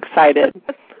get too excited?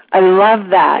 I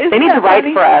love that. They need to write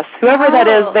for us. Whoever that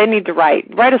is, they need to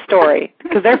write. Write a story,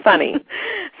 because they're funny.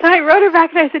 So I wrote her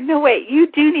back, and I said, no, wait,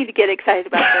 you do need to get excited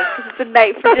about this, because it's a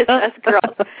night for just us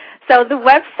girls. So the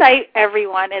website,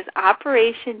 everyone, is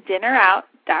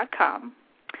OperationDinnerOut.com.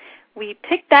 We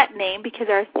picked that name because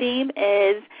our theme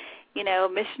is, you know,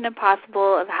 Mission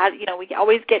Impossible, of how, you know, we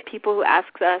always get people who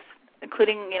ask us,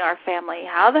 including, you know, our family,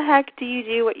 how the heck do you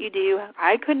do what you do?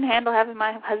 I couldn't handle having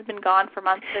my husband gone for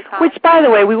months at a time. Which, by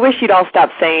the way, we wish you'd all stop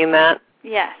saying that.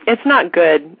 Yes. It's not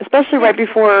good, especially right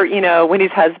before, you know, when his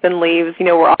husband leaves. You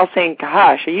know, we're all saying,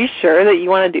 gosh, are you sure that you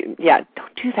want to do? Yeah,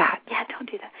 don't do that. Yeah, don't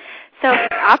do that. So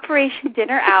it's Operation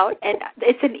Dinner Out, and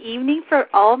it's an evening for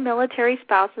all military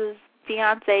spouses,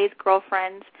 fiancés,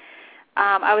 girlfriends.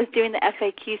 I was doing the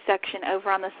FAQ section over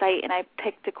on the site, and I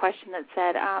picked a question that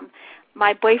said,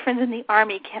 my boyfriend's in the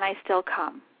Army, can I still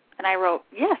come? And I wrote,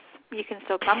 yes, you can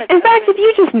still come. In fact, if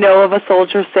you just know of a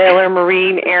soldier, sailor,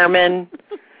 Marine, airman,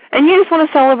 and you just want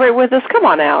to celebrate with us, come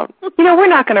on out. We're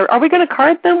not going to, are we going to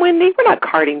card them, Wendy? We're not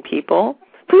carding people.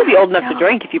 Please be old enough to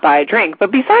drink if you buy a drink.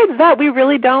 But besides that, we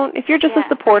really don't. If you're just a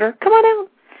supporter, come on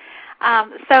out.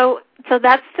 So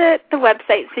that's the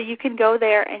website. So you can go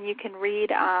there and you can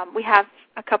read. We have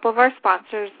a couple of our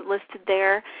sponsors listed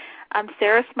there.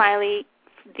 Sarah Smiley,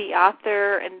 the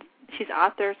author, and she's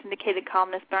author, syndicated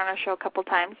columnist, been on our show a couple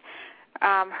times.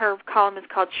 Her column is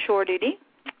called Shore Duty.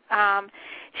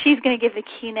 She's going to give the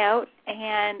keynote,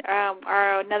 and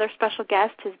our another special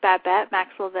guest is Babette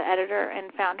Maxwell, the editor and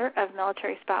founder of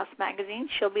Military Spouse Magazine.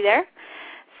 She'll be there.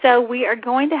 So we are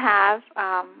going to have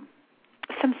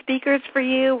some speakers for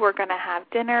you. We're going to have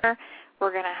dinner.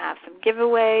 We're going to have some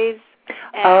giveaways.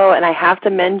 And I have to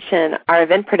mention our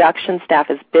event production staff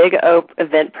is Big O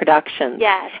Event Productions.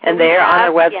 Yes. And they're on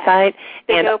our website. Yes,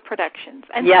 Big O Productions.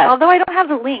 And yes. Although I don't have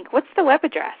the link, what's the web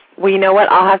address? Well, you know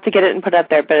what? I'll have to get it and put it up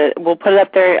there, but we'll put it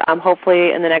up there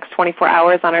hopefully in the next 24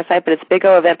 hours on our site. But it's Big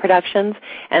O Event Productions,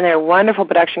 and they're a wonderful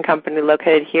production company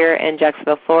located here in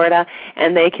Jacksonville, Florida,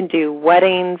 and they can do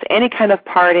weddings, any kind of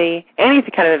party, any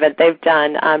kind of event they've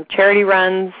done, charity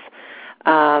runs.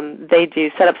 They do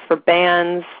setups for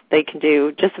bands. They can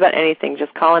do just about anything.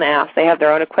 Just call and ask. They have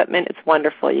their own equipment. It's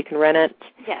wonderful. You can rent it.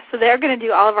 Yeah, so they're going to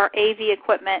do all of our AV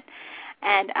equipment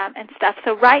and stuff.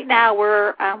 So right now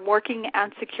we're working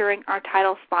on securing our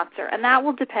title sponsor, and that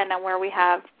will depend on where we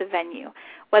have the venue,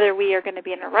 whether we are going to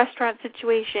be in a restaurant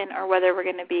situation or whether we're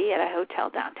going to be at a hotel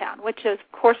downtown, which of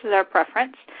course is our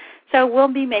preference. So we'll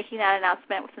be making that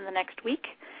announcement within the next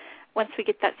week once we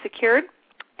get that secured.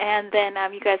 And then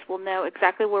you guys will know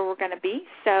exactly where we're going to be.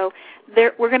 So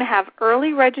we're going to have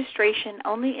early registration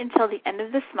only until the end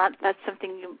of this month. That's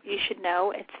something you should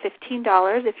know. It's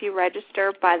 $15 if you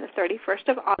register by the 31st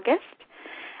of August.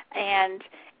 And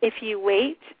if you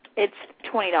wait, it's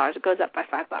 $20. It goes up by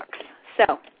 $5.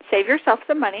 So save yourself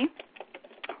some money.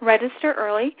 Register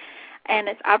early. And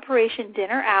it's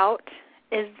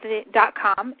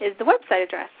OperationDinnerOut.com is the website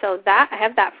address. So I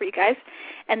have that for you guys.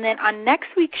 And then on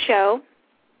next week's show,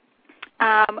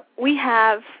 we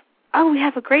have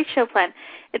a great show planned.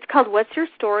 It's called What's Your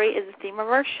Story is the theme of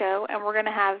our show, and we're going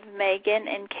to have Megan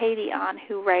and Katie on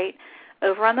who write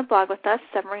over on the blog with us,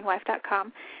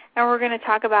 submarinewife.com, and we're going to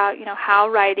talk about how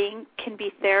writing can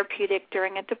be therapeutic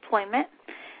during a deployment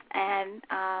and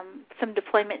some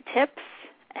deployment tips.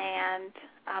 And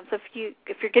so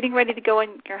if you're getting ready to go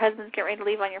and your husband's getting ready to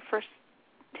leave on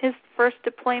his first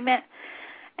deployment,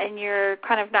 and you're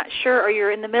kind of not sure, or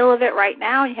you're in the middle of it right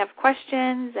now and you have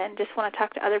questions and just want to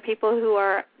talk to other people who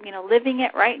are, living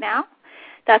it right now,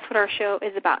 that's what our show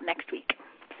is about next week.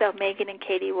 So Megan and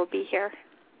Katie will be here.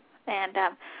 And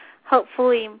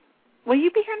hopefully, will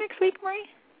you be here next week, Marie?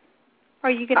 Or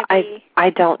are you going to be? I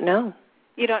don't know.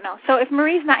 You don't know. So if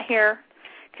Marie's not here,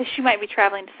 because she might be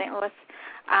traveling to St. Louis,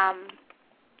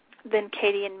 then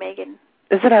Katie and Megan.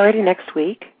 Is it already next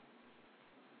week?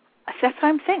 That's what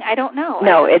I'm saying. I don't know.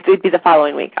 No, it would be the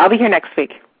following week. I'll be here next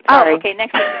week. Sorry. Oh, okay,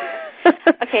 next week.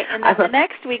 Okay, and then the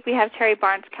next week we have Terry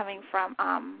Barnes coming from,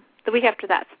 the week after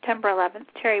that, September 11th,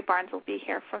 Terry Barnes will be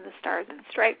here from the Stars and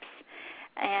Stripes.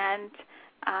 And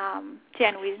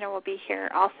Jan Wiesner will be here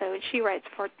also, and she writes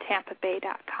for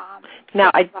TampaBay.com. Now,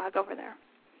 I blog over there.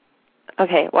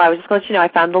 Okay, well, I was just going to let you know I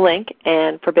found the link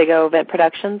and for Big O Event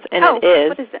Productions, and it is,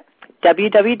 what is it?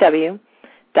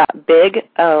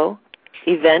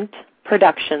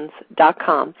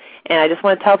 www.bigOEventProductions.com. And I just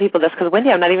want to tell people this because Wendy,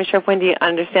 I'm not even sure if Wendy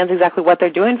understands exactly what they're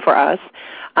doing for us.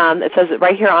 It says it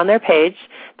right here on their page.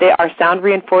 They are sound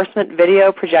reinforcement,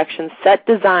 video projections, set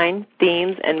design,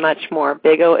 themes, and much more.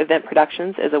 Big O Event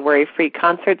Productions is a worry-free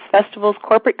concerts, festivals,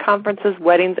 corporate conferences,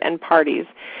 weddings, and parties.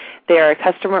 They are a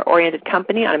customer-oriented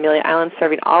company on Amelia Island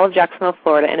serving all of Jacksonville,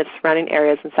 Florida, and its surrounding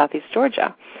areas in southeast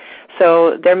Georgia.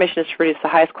 So their mission is to produce the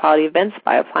highest quality events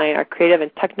by applying our creative and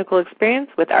technical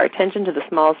experience with our attention to the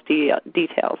smallest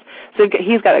details. So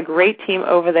he's got a great team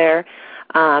over there,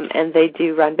 and they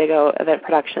do run Big O Event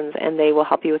Productions, and they will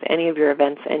help you with any of your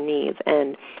events and needs.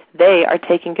 And they are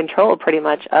taking control pretty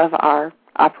much of our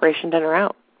Operation Dinner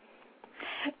Out.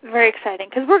 Very exciting,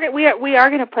 because we are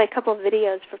going to play a couple of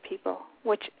videos for people,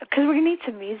 because we need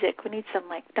some music. We need some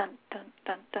dun dun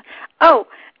dun dun. Oh,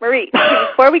 Marie,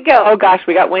 before we go. Oh gosh,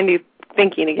 we got Wendy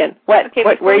thinking again. What? Okay,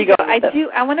 where are you going?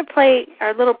 I want to play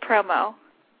our little promo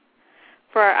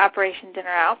for our Operation Dinner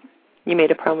Out. You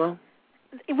made a promo?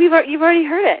 You've already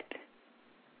heard it.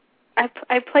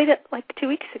 I played it like 2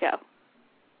 weeks ago.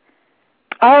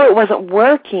 Oh, it wasn't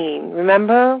working.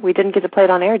 Remember? We didn't get to play it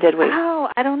on air, did we? Oh,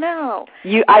 I don't know.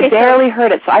 I barely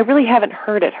heard it, so I really haven't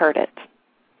heard it.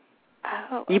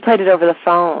 Oh. You played it over the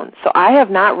phone, so I have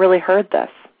not really heard this.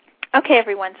 Okay,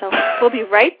 everyone, so we'll be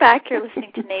right back. You're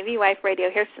listening to Navy Wife Radio.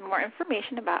 Here's some more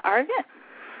information about our event.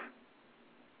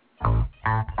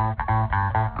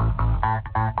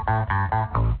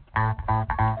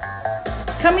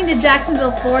 Coming to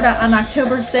Jacksonville, Florida on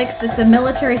October 6th is a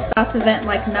military spouse event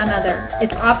like none other.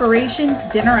 It's Operation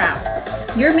Dinner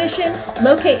Out. Your mission?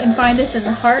 Locate and find us in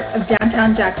the heart of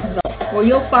downtown Jacksonville, where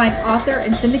you'll find author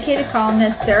and syndicated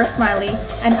columnist Sarah Smiley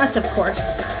and us, of course.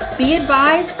 Be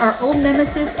advised, our old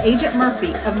nemesis, Agent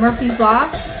Murphy of Murphy's Law,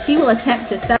 he will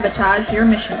attempt to sabotage your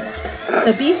mission.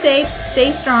 So be safe,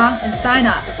 stay strong, and sign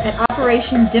up at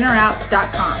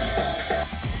OperationDinnerOut.com.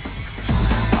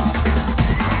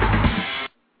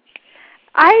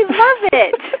 I love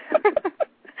it.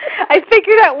 I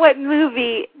figured out what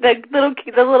movie the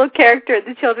little character,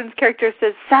 the children's character,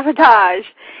 says sabotage.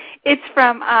 It's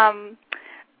from oh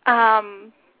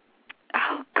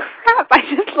crap! I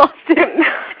just lost it.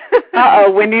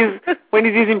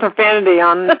 Wendy's using profanity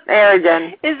on air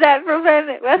again. Is that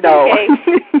profanity? That's no. Okay.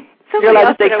 You're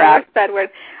allowed to say crap. That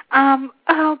word.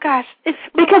 Oh gosh, it's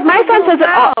because my son says it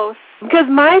all. Because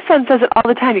my son says it all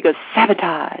the time. He goes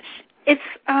sabotage. It's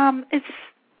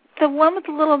the one with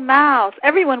the little mouse.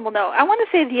 Everyone will know. I want to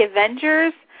say the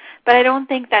Avengers, but I don't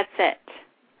think that's it.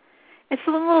 It's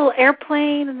the little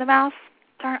airplane and the mouse.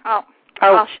 Darn.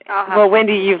 Well,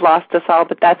 Wendy, you've lost us all,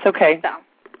 but that's okay.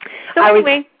 So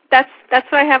anyway, that's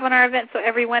what I have on our event. So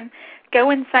everyone, go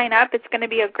and sign up. It's going to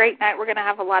be a great night. We're going to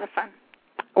have a lot of fun.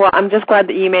 Well, I'm just glad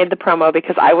that you made the promo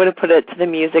because I would have put it to the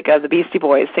music of the Beastie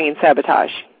Boys singing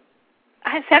Sabotage.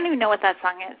 I don't even know what that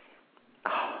song is.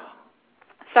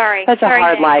 Sorry. Such a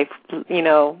hard life, you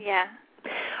know. Yeah.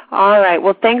 All right.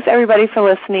 Well, thanks, everybody, for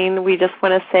listening. We just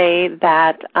want to say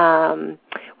that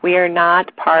we are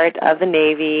not part of the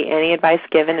Navy. Any advice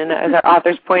given is our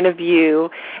author's point of view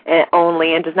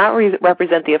only and does not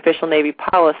represent the official Navy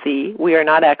policy. We are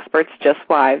not experts, just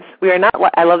wives. We are not,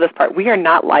 I love this part, we are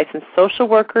not licensed social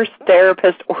workers,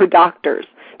 therapists, or doctors.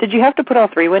 Did you have to put all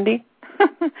three, Wendy?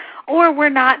 Or we're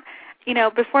not,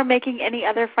 before making any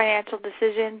other financial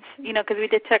decisions, because we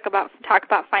did talk about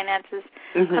finances,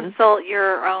 consult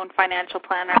your own financial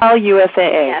planner. Call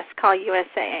USAA. Yes, call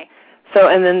USAA. So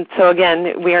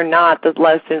again, we are not the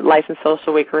licensed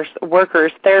social workers,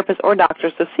 therapists, or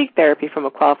doctors to seek therapy from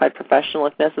a qualified professional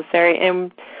if necessary. And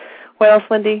what else,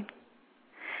 Wendy?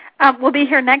 We'll be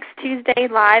here next Tuesday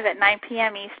live at 9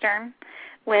 p.m. Eastern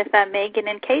with Megan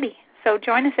and Katie. So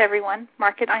join us, everyone.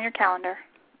 Mark it on your calendar.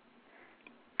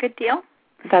 Good deal.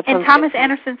 And Thomas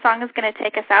Anderson's song is going to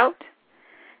take us out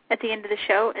at the end of the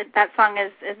show. That song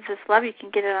is This Love. You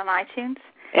can get it on iTunes.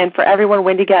 And for everyone,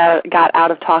 Wendy got out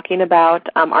of talking about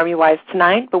Army Wives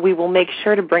tonight, but we will make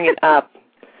sure to bring it up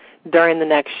during the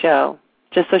next show,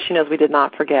 just so she knows we did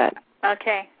not forget.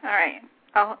 Okay. All right.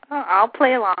 I'll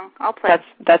play along. I'll play.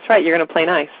 That's right. You're going to play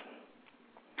nice.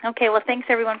 Okay. Well, thanks,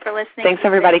 everyone, for listening. Thanks,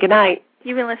 everybody. Good night.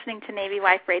 You've been listening to Navy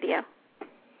Wife Radio.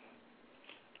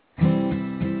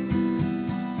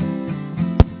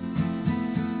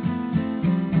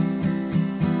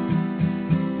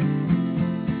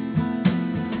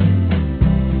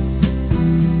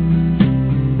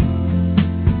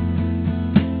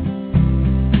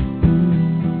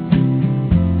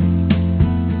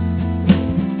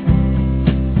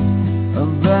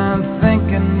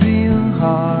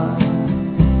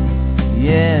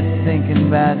 Thinking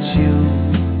about you,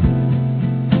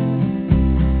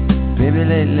 baby,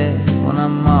 lately when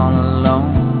I'm all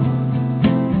alone,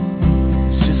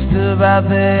 it's just about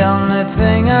the only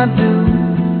thing I do.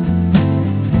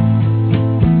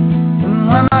 And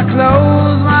when I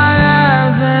close my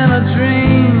eyes in a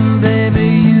dream, baby,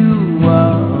 you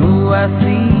are who I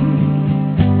see.